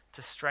us,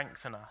 to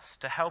strengthen us,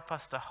 to help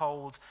us to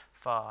hold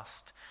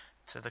fast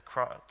to the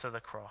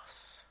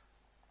cross.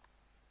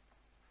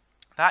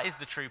 That is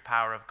the true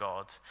power of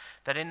God,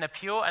 that in the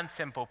pure and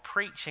simple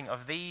preaching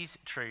of these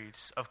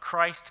truths of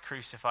Christ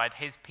crucified,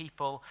 his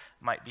people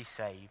might be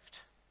saved.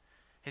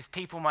 His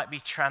people might be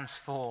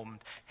transformed.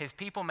 His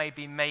people may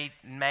be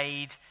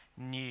made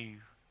new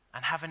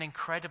and have an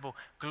incredible,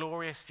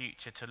 glorious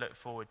future to look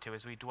forward to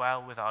as we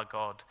dwell with our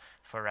God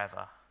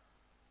forever.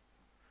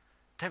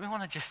 Don't we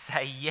want to just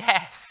say,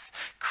 yes,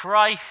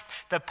 Christ,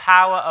 the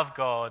power of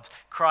God,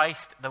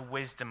 Christ, the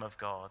wisdom of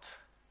God.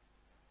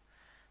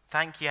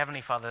 Thank you,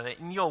 Heavenly Father, that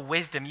in your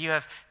wisdom you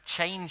have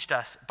changed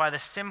us by the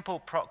simple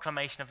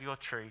proclamation of your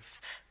truth.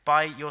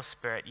 By your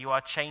Spirit, you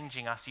are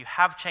changing us. You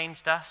have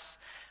changed us,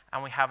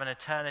 and we have an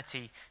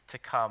eternity to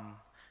come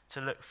to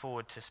look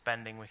forward to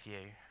spending with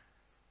you.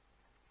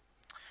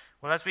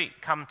 Well, as we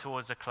come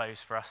towards a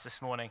close for us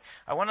this morning,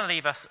 I want to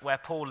leave us where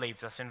Paul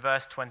leaves us in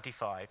verse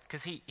 25,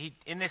 because he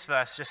in this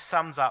verse just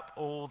sums up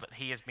all that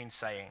he has been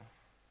saying.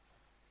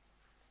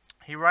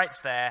 He writes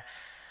there,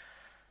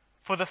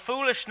 "For the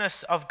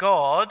foolishness of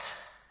God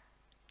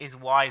is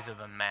wiser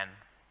than men,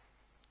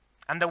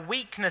 and the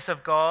weakness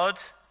of God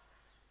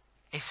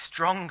is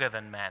stronger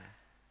than men."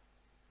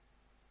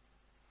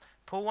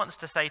 Paul wants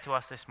to say to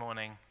us this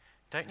morning,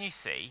 don't you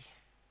see?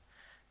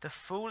 The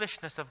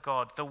foolishness of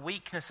God, the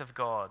weakness of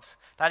God,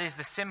 that is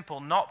the simple,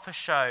 not for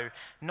show,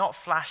 not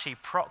flashy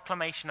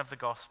proclamation of the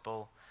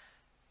gospel,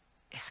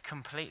 is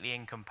completely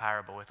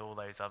incomparable with all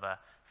those other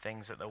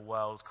things that the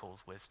world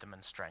calls wisdom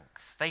and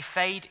strength. They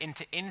fade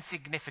into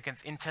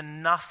insignificance, into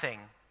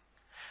nothing.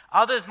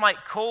 Others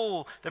might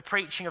call the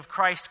preaching of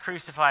Christ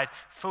crucified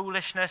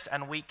foolishness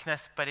and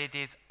weakness, but it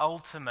is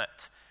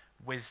ultimate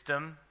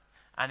wisdom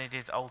and it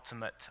is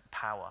ultimate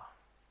power.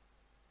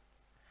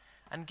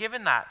 And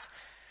given that,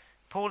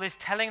 Paul is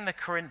telling the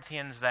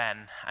Corinthians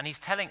then, and he's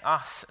telling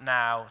us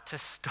now, to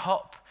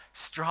stop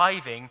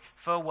striving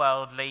for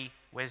worldly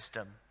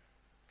wisdom.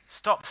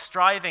 Stop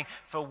striving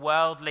for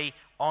worldly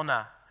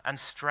honor and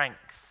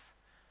strength,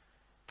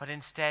 but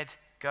instead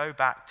go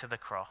back to the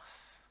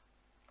cross.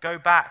 Go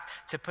back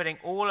to putting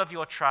all of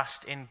your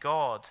trust in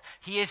God.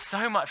 He is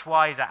so much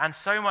wiser and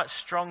so much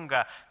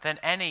stronger than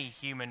any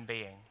human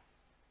being.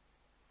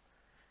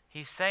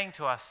 He's saying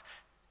to us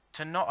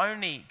to not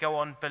only go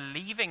on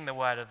believing the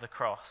word of the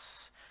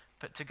cross,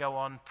 but to go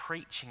on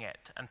preaching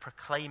it and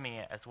proclaiming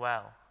it as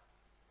well.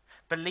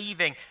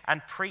 Believing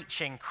and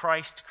preaching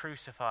Christ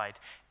crucified,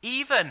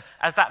 even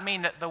as that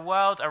means that the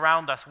world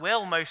around us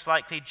will most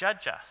likely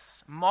judge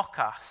us,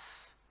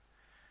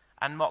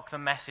 and mock the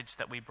message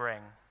that we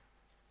bring.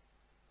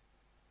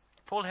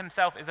 Paul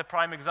himself is a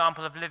prime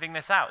example of living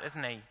this out,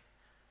 isn't he?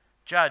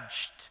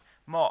 Judged,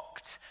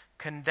 mocked,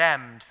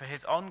 condemned for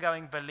his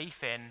ongoing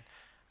belief in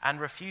and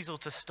refusal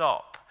to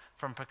stop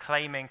from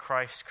proclaiming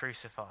Christ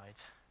crucified.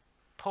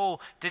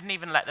 Paul didn't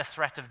even let the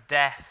threat of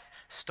death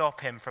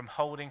stop him from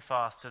holding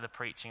fast to the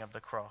preaching of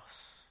the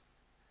cross.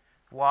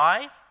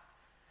 Why?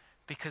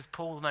 Because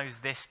Paul knows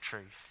this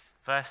truth.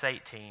 Verse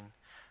 18,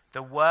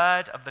 "The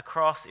word of the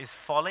cross is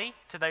folly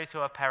to those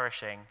who are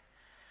perishing,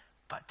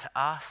 but to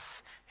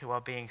us who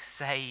are being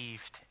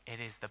saved,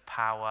 it is the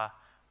power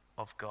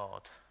of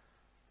God."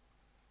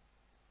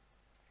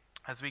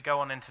 As we go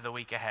on into the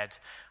week ahead,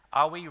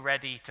 are we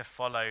ready to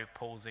follow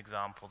Paul's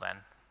example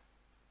then?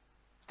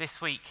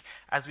 This week,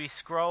 as we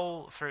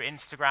scroll through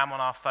Instagram on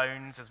our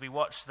phones, as we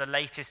watch the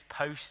latest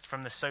post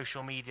from the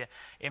social media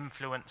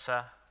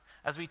influencer,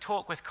 as we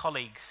talk with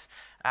colleagues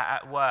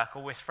at work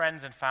or with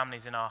friends and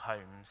families in our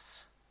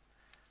homes,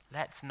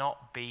 let's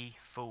not be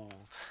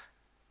fooled.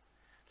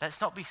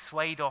 Let's not be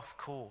swayed off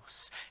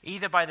course,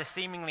 either by the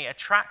seemingly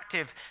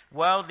attractive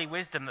worldly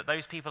wisdom that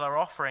those people are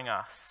offering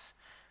us,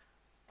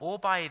 or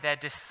by their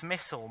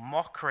dismissal,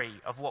 mockery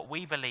of what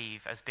we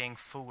believe as being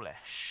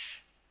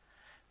foolish.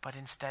 But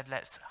instead,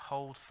 let's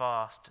hold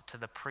fast to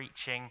the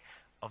preaching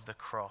of the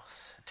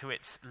cross, to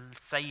its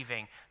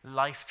saving,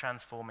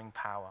 life-transforming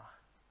power.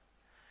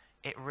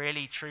 It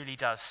really, truly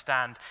does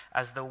stand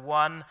as the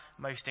one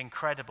most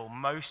incredible,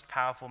 most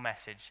powerful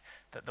message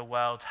that the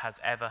world has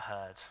ever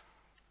heard.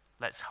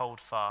 Let's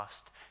hold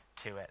fast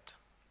to it.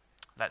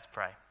 Let's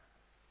pray.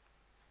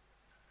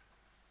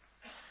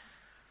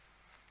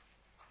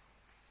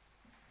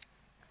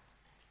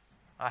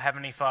 Our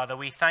Heavenly Father,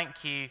 we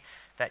thank you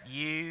that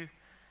you,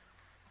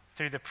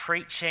 through the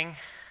preaching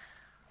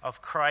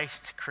of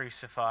Christ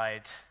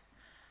crucified,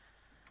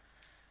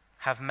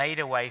 have made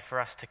a way for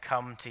us to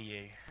come to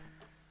you.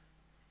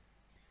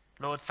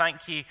 Lord,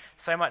 thank you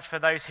so much for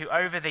those who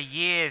over the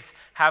years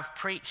have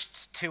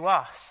preached to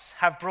us,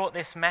 have brought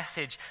this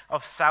message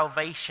of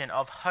salvation,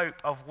 of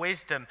hope, of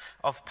wisdom,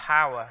 of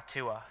power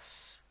to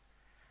us.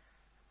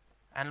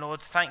 And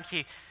Lord, thank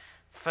you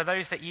for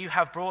those that you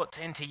have brought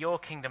into your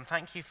kingdom.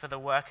 Thank you for the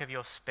work of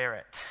your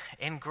Spirit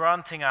in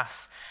granting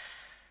us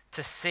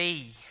to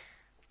see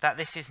that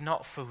this is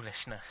not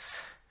foolishness,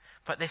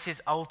 but this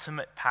is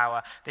ultimate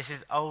power. This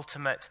is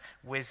ultimate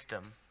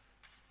wisdom.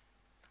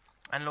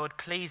 And Lord,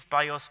 please,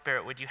 by your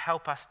Spirit, would you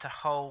help us to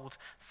hold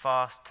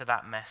fast to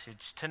that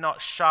message, to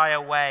not shy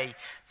away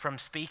from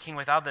speaking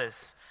with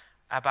others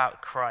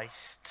about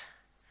Christ,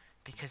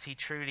 because he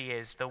truly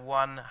is the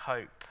one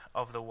hope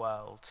of the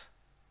world.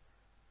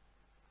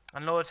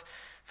 And Lord,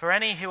 for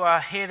any who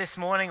are here this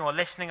morning or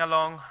listening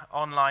along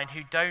online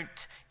who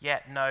don't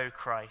yet know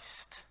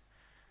Christ,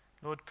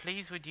 Lord,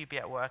 please would you be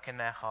at work in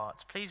their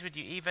hearts. Please would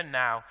you even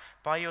now,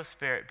 by your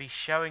Spirit, be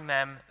showing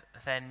them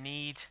their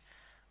need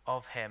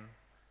of him.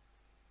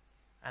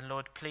 And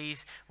Lord,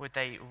 please would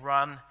they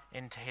run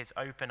into his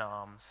open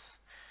arms,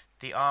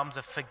 the arms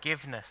of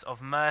forgiveness, of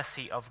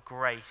mercy, of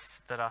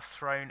grace that are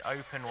thrown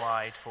open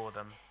wide for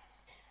them.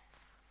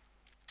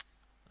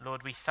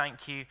 Lord, we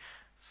thank you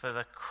for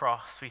the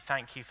cross. We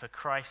thank you for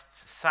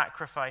Christ's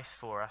sacrifice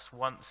for us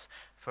once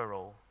for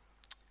all.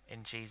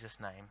 In Jesus'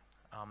 name,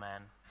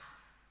 amen.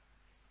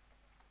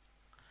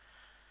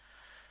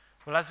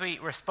 Well, as we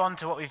respond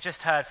to what we've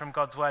just heard from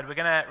God's word, we're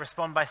going to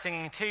respond by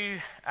singing two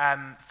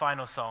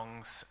final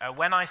songs,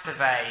 When I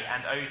Survey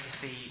and Oh to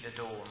See the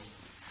Dawn.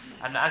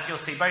 And as you'll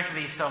see, both of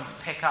these songs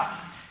pick up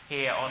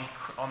here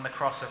on the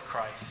cross of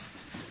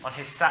Christ, on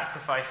his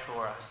sacrifice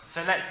for us.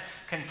 So let's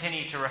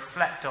continue to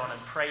reflect on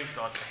and praise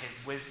God for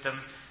his wisdom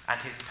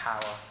and his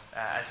power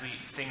as we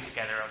sing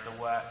together of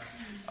the work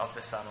of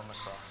the Son on the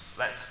cross.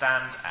 Let's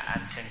stand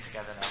and sing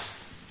together now.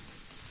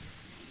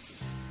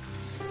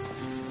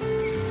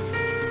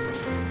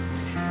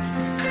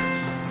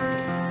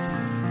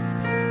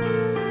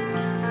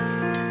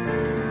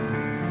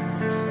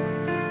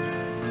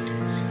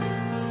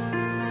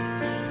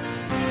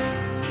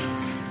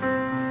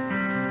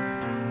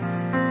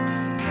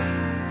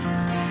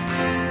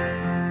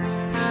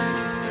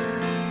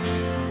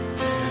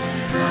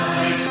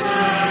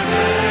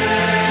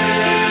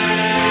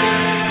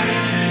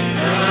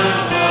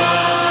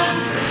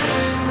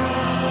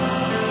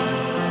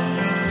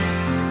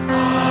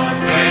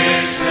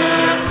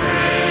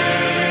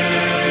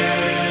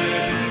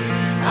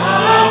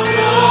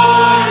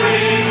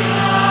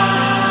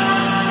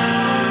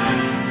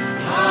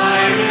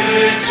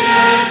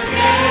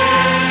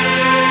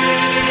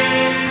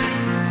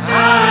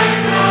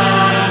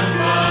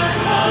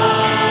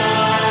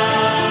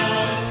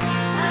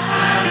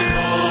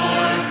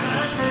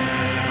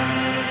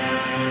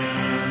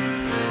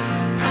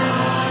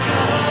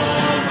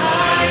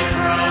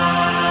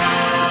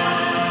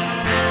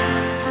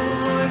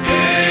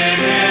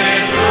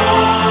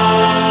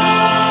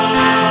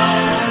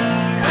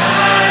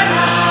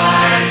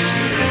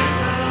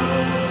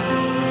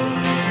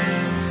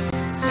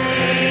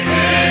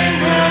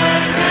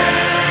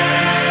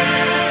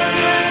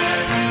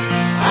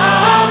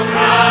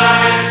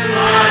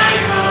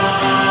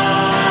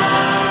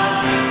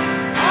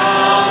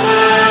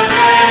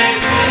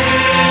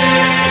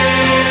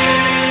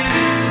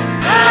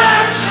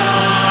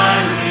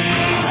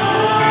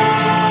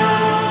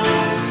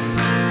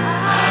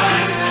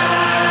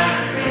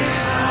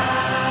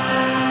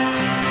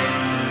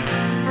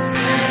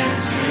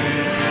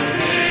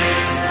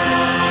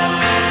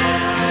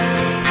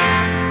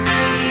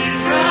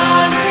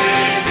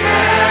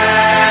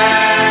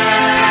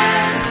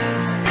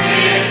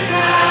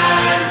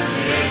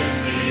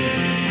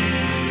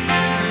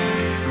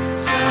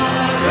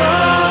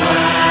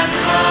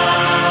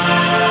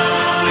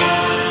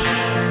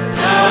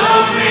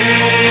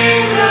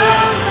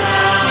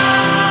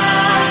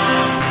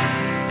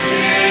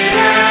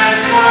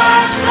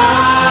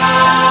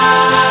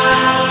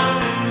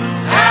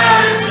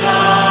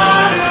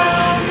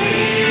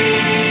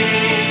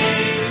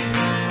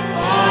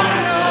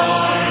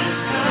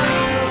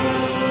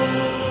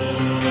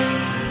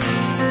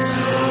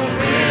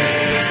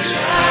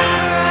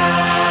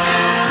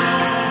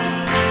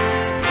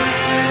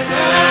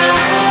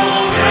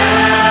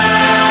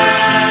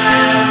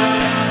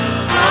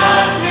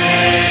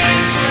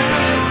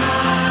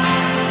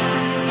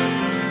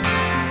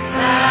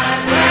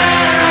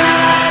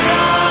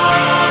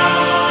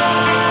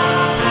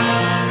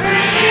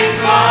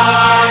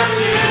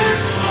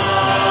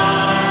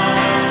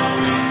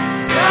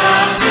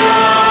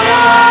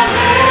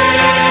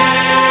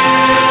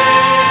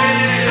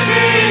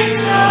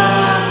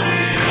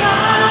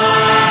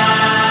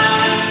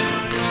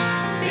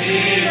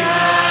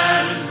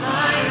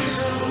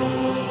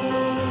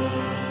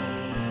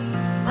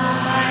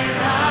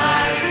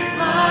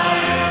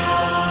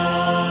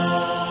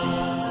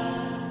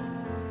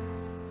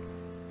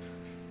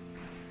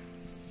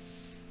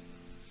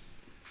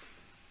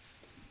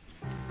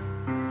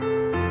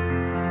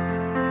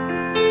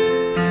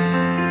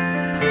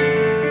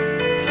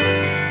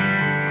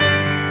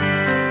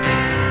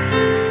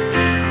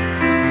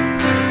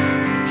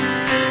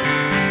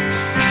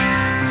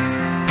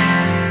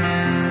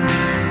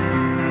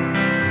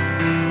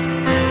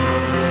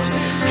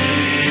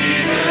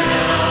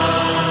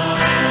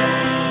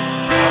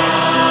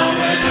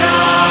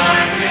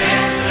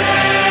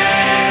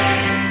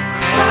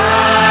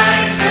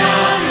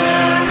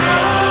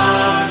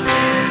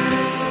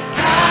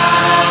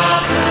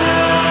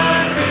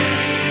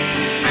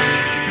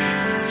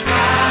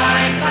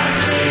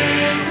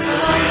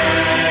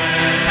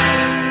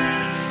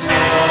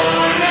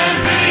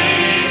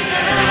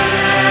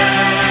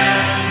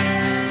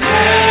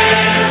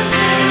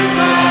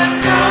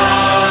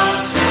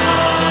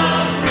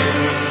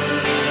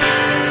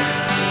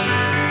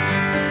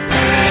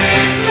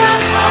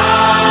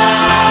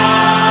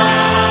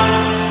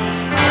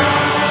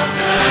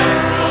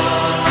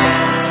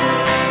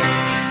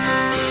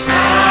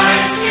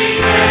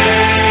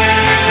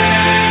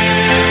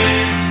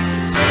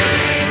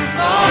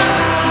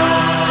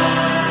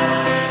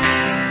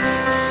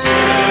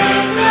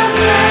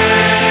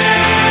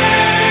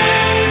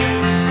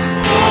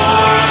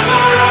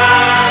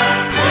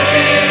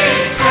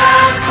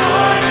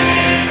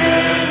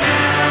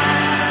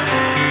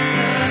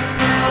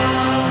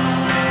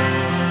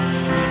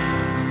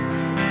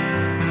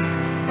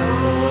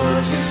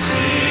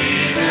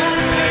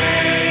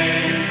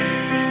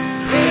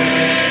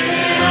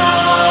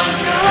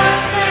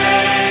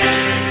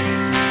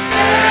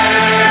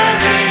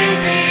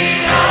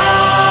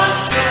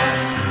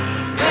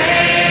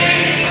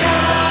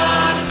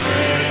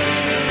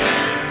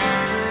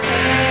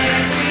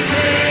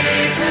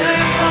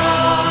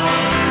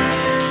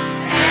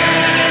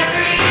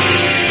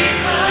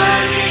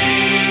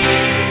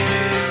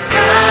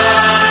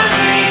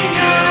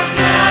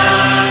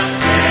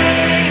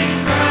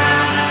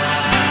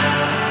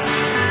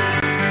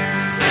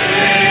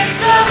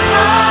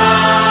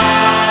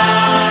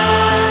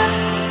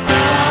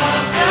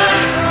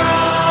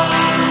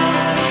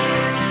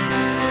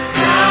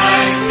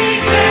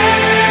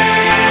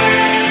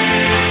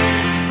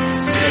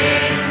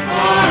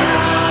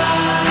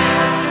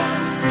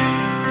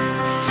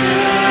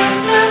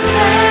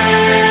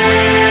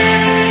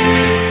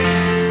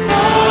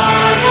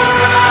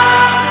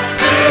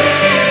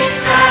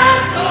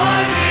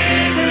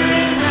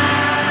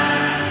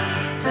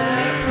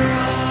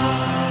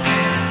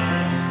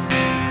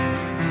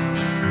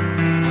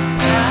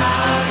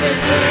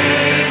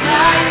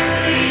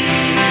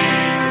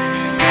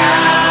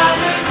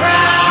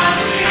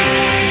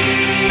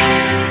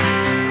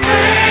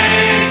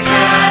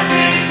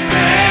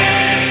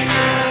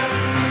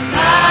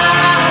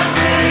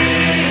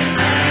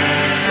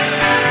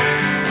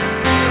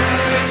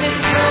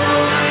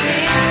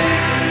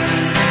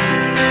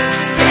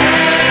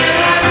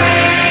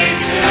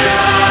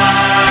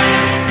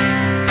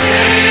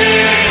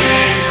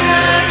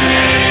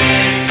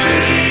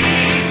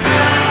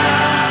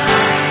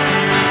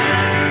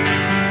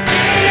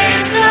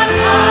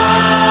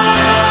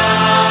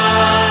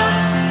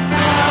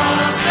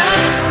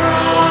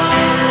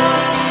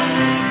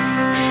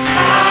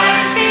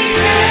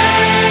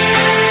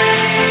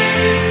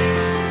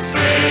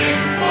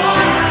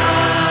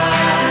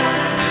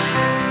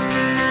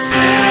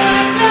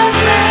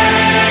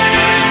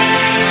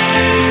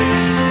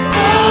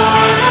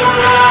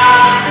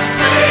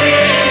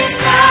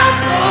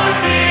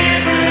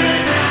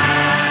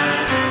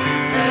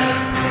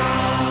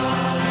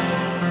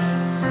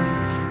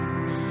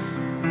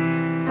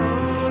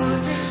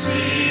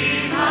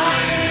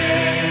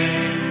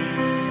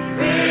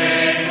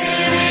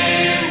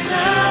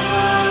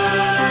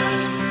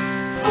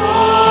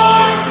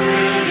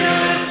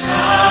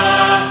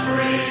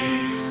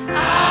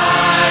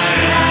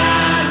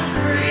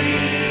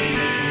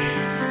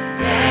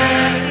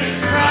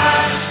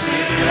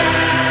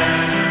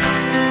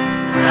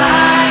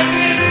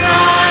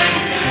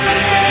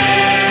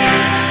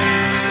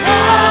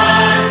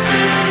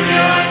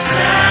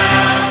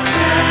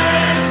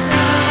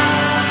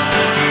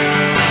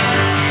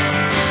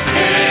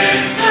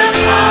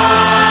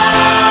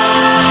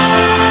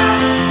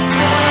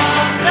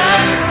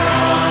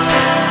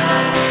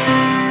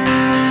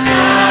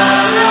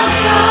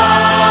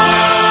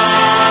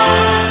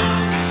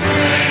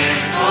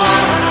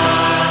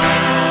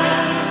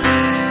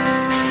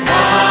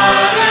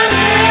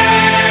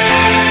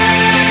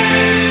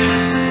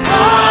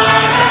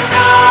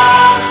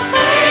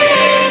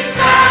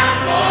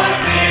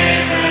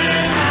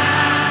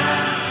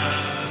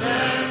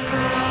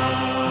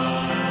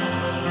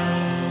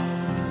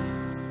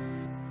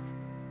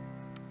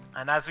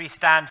 as we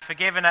stand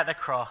forgiven at the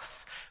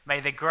cross, may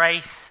the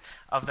grace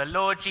of the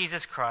Lord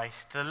Jesus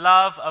Christ, the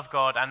love of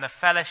God, and the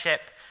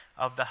fellowship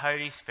of the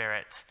Holy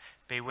Spirit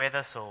be with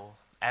us all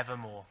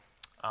evermore.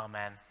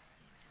 Amen.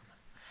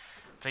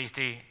 Please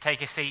do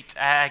take a seat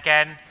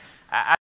again.